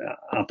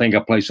 I think I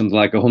played something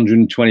like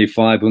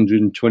 125,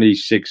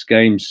 126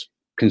 games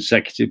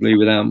consecutively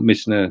without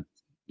missing a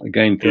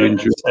game through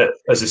injury.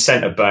 As a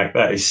centre back,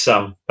 that is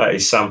some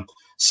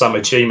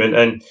achievement.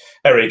 And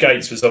Eric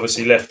Gates was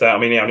obviously left out. I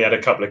mean, he only had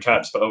a couple of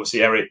caps, but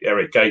obviously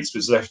Eric Gates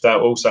was left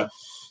out also.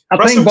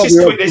 Russell,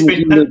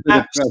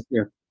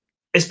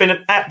 it's been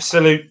an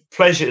absolute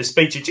pleasure to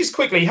speak to you. Just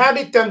quickly, how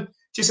did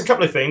just a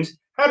couple of things?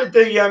 How did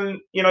the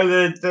you know,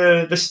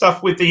 the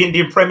stuff with the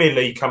Indian Premier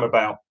League come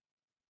about?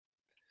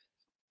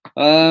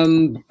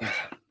 I've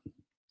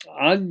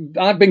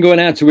been going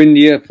out to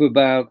India for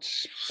about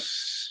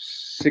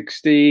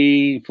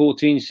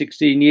 14,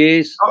 16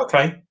 years.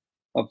 Okay.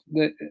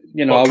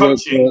 You know,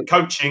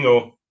 coaching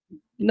or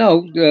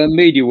no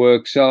media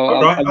work. So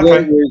I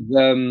worked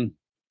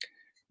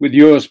with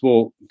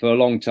Eurosport for a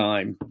long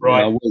time.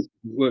 Right. I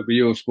worked with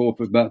Eurosport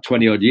for about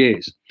 20 odd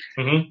years.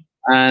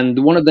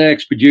 And one of their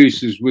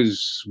ex-producers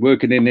was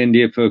working in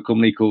India for a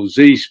company called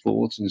Z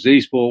Sports, and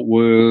Z Sport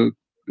were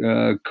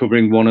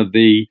covering one of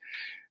the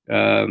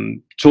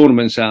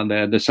tournaments out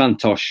there, the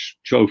Santosh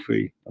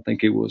Trophy, I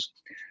think it was.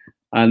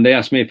 and they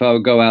asked me if I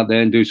would go out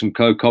there and do some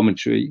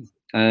co-commentary.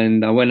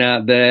 And I went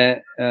out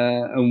there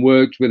and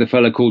worked with a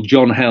fella called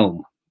John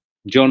Helm.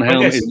 John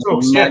Helm is a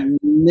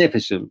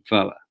magnificent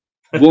fella,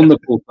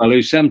 wonderful fellow.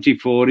 He's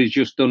 74. He's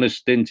just done a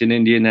stint in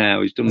India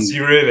now. He's done. Is he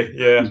really?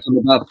 Yeah. He's done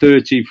about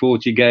 30,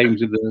 40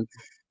 games of the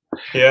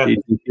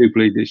Super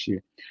League this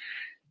year.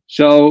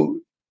 So,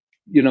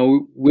 you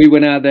know, we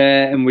went out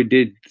there and we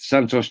did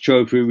Santos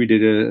Trophy. We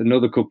did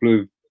another couple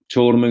of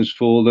tournaments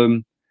for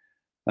them.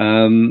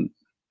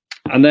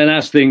 And then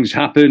as things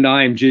happened,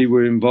 IMG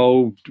were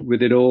involved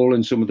with it all,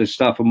 and some of the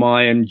staff from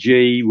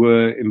IMG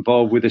were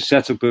involved with the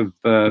setup of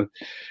the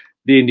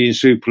Indian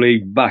Super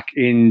League back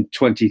in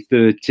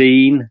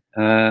 2013.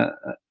 And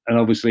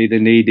obviously they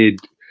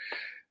needed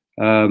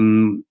a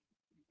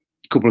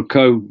couple of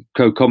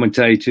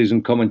co-commentators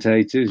and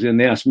commentators, and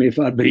they asked me if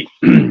I'd be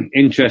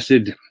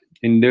interested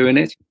in doing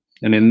it.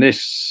 And in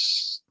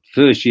this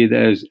first year,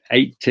 there's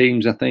 8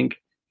 teams, I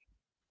think.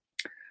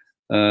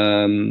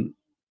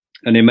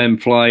 And it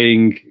meant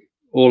flying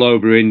all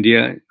over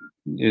India.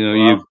 You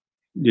know, wow.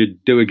 you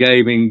do a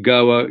game in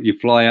Goa, you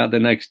fly out the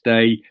next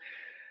day,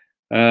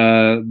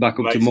 back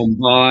up to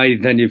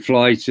Mumbai, then you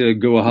fly to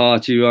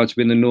Guwahati, right up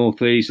in the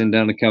northeast, and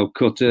down to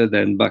Calcutta,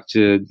 then back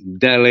to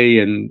Delhi.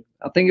 And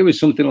I think it was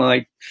something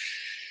like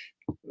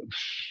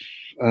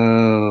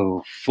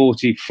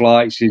 40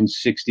 flights in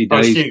 60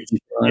 days. Huge.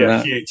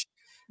 Yeah, huge.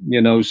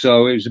 You know,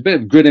 so it was a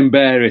bit of grit and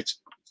bear it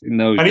in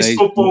those days.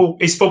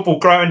 Is football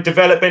growing,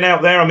 developing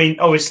out there? I mean,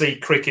 obviously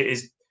cricket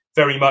is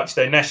very much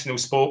their national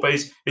sport, but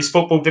is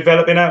football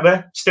developing out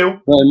there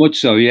still? Very much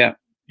so, yeah.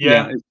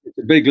 Yeah, it's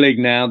a big league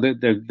now.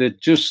 They've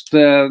just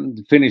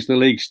finished the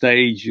league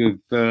stage of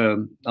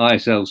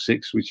ISL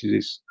 6, which is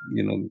this,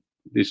 you know,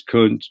 this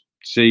current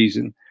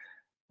season.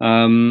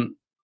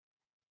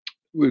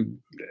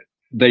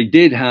 They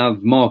did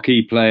have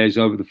marquee players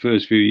over the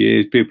first few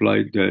years, people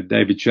like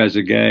David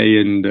Trezeguet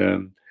and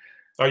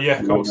oh yeah,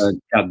 of course,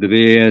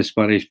 Capdevila,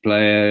 Spanish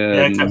player.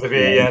 Yeah,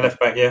 Capdevila,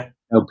 left back, yeah.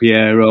 El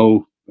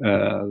Piero,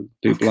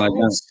 people like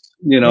that.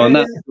 You know, and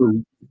that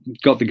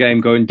got the game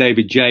going.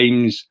 David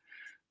James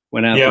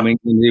went out from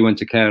England. He went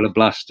to Kerala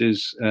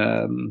Blasters.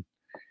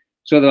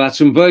 So they had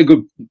some very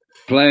good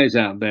players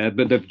out there,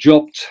 but they've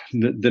dropped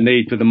the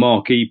need for the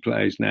marquee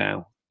players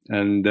now.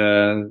 And,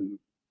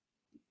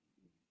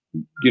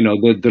 you know,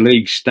 the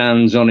league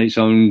stands on its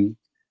own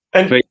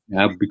feet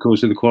now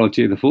because of the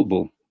quality of the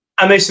football.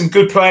 And there's some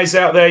good players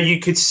out there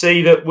you could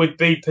see that would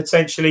be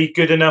potentially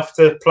good enough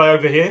to play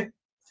over here.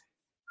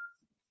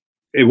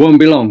 It won't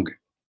be long.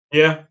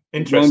 Yeah,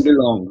 interesting. It won't be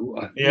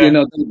long. Yeah. You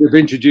know, they've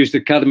introduced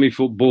academy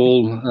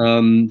football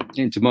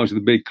into most of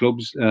the big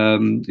clubs.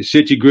 The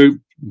City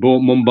Group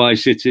bought Mumbai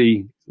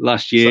City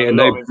last year, so and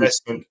a lot of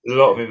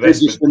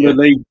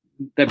investment.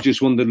 They've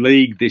just won the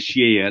league this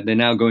year. They're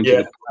now going to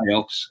the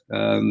playoffs.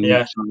 So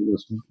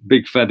there's a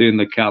big feather in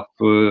the cap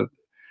for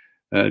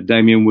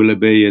Damien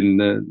Willoughby and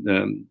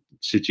the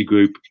City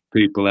Group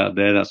people out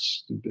there.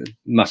 That's a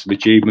massive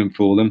achievement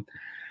for them.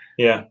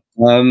 Yeah.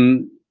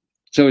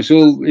 So it's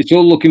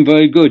all looking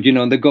very good. You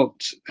know, they've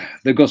got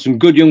some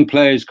good young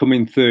players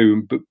coming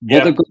through. But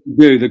what they've got to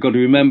do, they've got to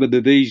remember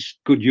that these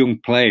good young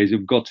players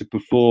have got to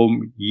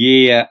perform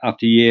year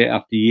after year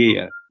after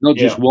year, not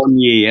just 1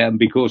 year. And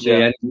because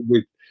they end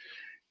with,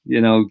 you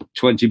know,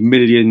 20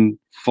 million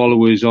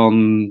followers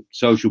on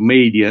social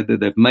media, that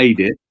they've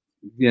made it.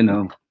 You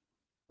know.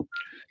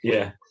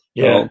 Yeah.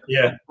 They're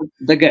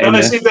getting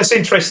there. That's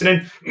interesting.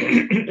 And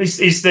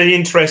is the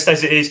interest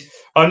as it is?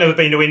 I've never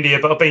been to India,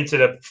 but I've been to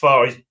the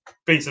Far East.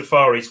 Been to the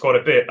Far East quite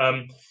a bit.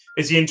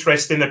 Is the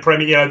interest in the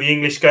Premier, you know, the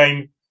English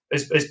game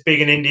as big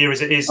in India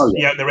as it is,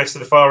 you know, the rest of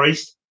the Far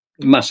East?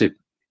 Massive.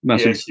 Yeah,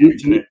 it's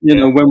huge, isn't it? You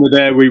know, when we're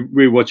there,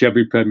 we watch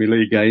every Premier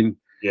League game.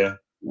 Yeah.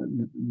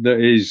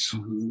 That is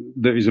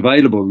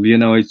available. You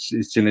know,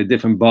 it's in a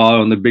different bar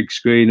on the big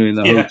screen or in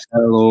the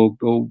hotel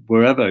or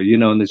wherever. You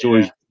know, and there's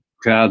always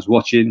crowds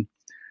watching.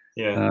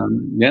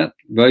 Yeah,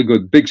 very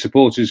good. Big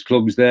supporters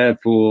clubs there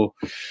for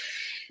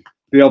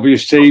the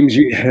obvious teams.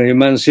 Your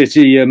Man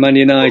City, your Man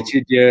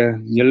United, your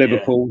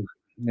Liverpool.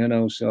 You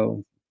know,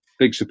 so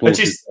big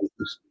supporters.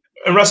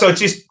 And Russell,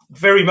 just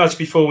very much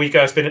before we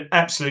go, it's been an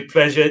absolute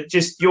pleasure.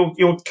 Just your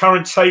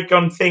current take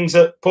on things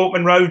at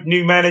Portman Road,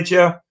 new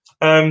manager.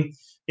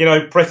 You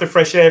know, breath of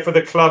fresh air for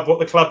the club. What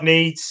the club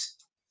needs.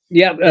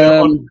 Yeah,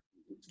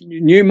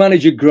 new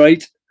manager,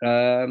 great.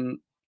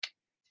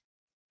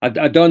 I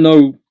don't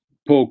know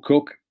Paul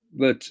Cook,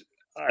 but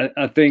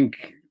I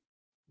think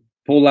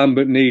Paul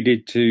Lambert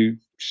needed to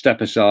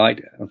step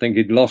aside. I think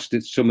he'd lost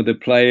some of the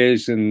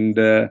players, and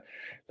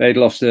they'd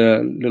lost a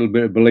little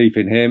bit of belief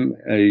in him.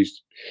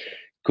 He's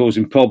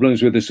causing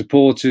problems with the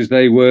supporters.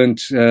 They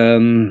weren't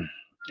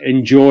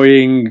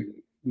enjoying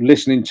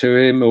listening to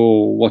him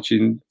or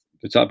watching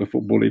the type of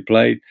football he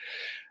played.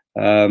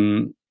 How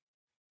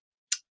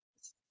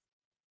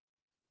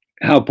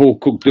Paul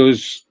Cook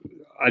does,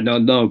 I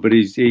don't know, but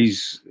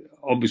he's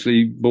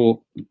obviously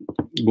brought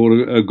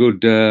a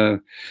good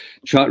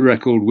track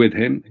record with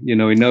him. You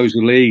know, he knows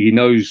the league. He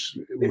knows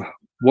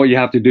what you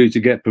have to do to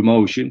get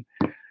promotion.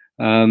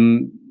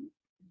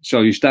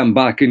 So you stand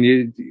back and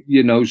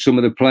you know, some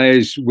of the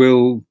players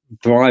will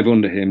thrive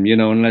under him, you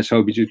know, and let's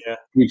hope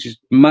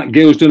Matt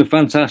Gill's done a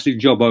fantastic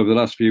job over the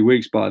last few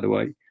weeks, by the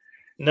way.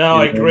 No,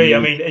 I agree. I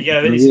mean,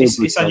 yeah,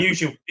 it's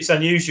unusual. It's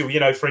unusual, you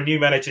know, for a new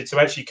manager to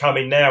actually come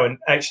in now and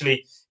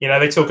actually, you know,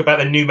 they talk about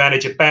the new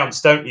manager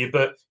bounce, don't you?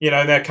 But, you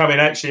know, they're coming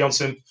actually on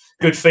some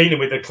good feeling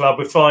with the club.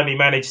 We've finally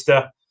managed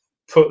to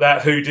put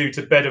that hoodoo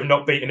to bed of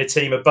not beating a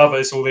team above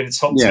us or in the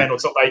top 10 or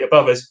top 8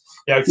 above us.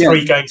 You know,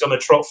 3 games on the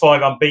trot,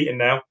 5 unbeaten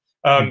now.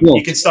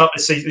 You can start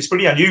to see it's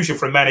pretty unusual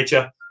for a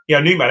manager, you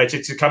know, new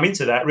manager to come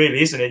into that,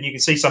 really, isn't it? You can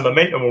see some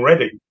momentum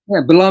already.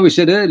 Yeah, but like we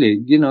said earlier,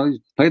 you know,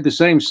 played the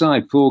same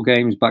side 4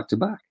 games back to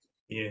back.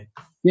 Yeah.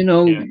 You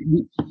know,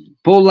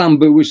 Paul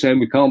Lambert was saying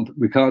we can't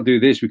do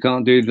this, we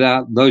can't do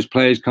that. Those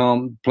players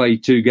can't play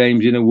 2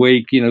 games in a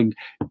week. You know,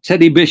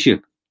 Teddy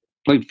Bishop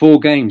played 4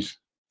 games.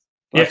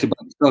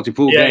 Started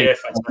 4 games. Yeah,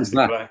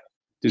 fantastic player.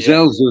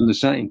 Gisele's doing the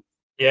same.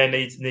 Yeah,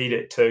 need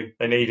it too.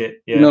 They need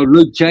it. Yeah. You know,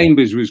 Luke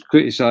Chambers was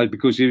criticised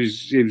because he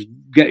was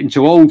getting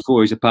too old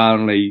for it,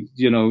 apparently,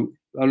 you know,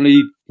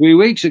 only 3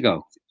 weeks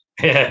ago.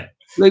 Yeah.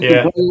 Luke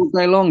can play all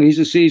day long. He's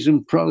a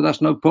seasoned pro.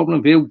 That's no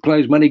problem. He'll play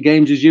as many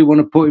games as you want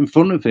to put in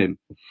front of him.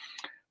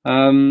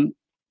 I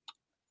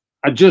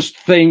just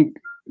think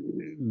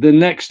the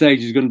next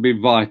stage is going to be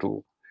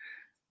vital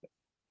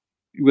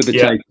with the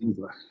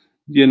takeover.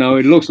 You know,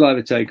 it looks like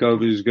the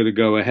takeover is going to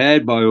go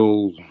ahead by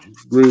all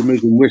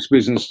rumours and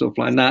whispers and stuff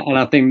like that. And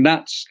I think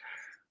that's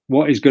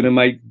what is going to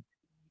make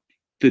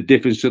the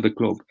difference to the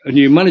club. A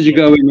new manager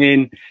going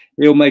in,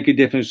 he'll make a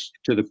difference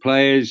to the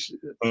players,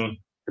 the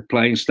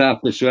playing staff,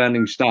 the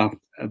surrounding staff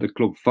at the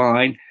club,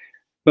 fine.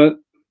 But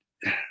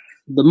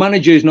the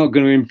manager is not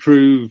going to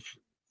improve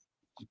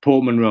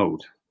Portman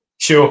Road.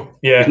 Sure,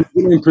 yeah. He's not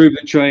going to improve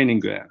the training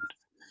ground.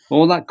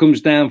 All that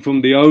comes down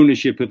from the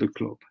ownership of the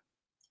club.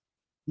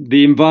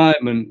 The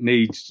environment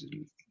needs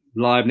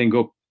livening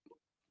up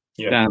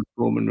down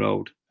Portman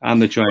Road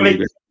and the training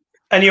ground.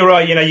 And you're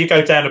right, you know, you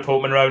go down to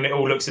Portman Road and it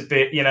all looks a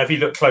bit, you know, if you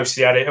look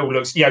closely at it, it all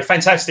looks, you know,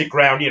 fantastic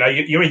ground. You know,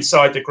 you're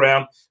inside the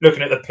ground,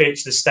 looking at the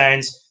pitch, the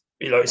stands.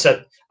 You know, it's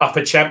a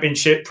upper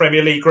Championship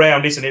Premier League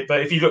ground, isn't it?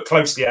 But if you look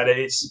closely at it,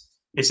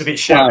 it's a bit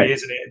shabby,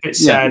 isn't it? A bit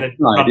sad and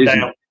run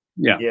down.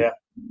 Yeah.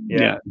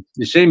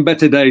 You're seeing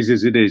better days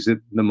as it is at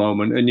the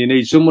moment, and you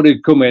need somebody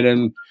to come in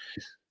and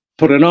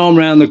put an arm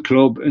around the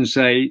club and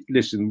say,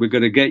 listen, we're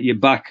going to get you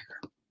back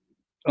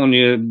on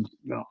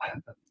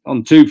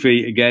 2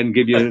 feet again,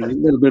 give you a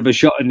little bit of a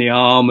shot in the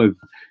arm, of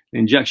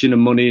injection of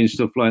money and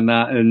stuff like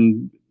that,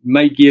 and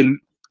make you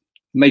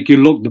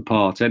look the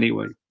part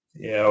anyway.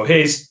 Yeah, well,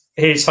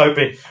 here's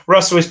hoping.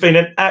 Russell, it's been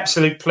an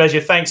absolute pleasure.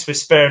 Thanks for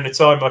sparing the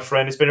time, my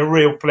friend. It's been a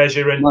real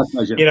pleasure, and my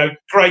pleasure. You know,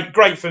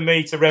 great for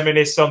me to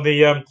reminisce on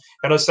the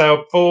and I say I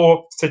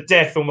bore to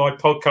death all my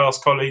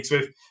podcast colleagues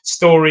with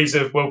stories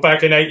of, well,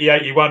 back in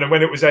 80-81 and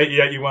when it was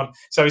 80-81.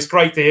 So it's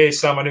great to hear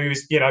someone who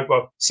was, you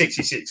know,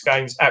 66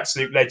 games,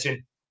 absolute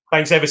legend.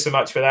 Thanks ever so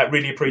much for that.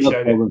 Really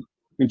appreciate it. We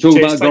can talk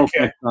about golf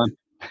next time.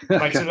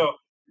 Thanks a lot.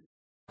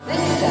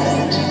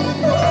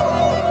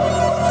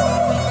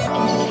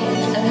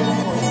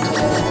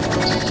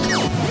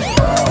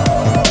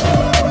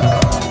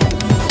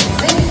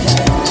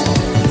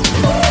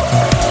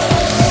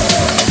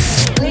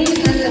 Please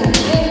listen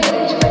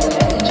carefully to any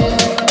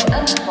messages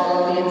and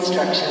follow the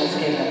instructions.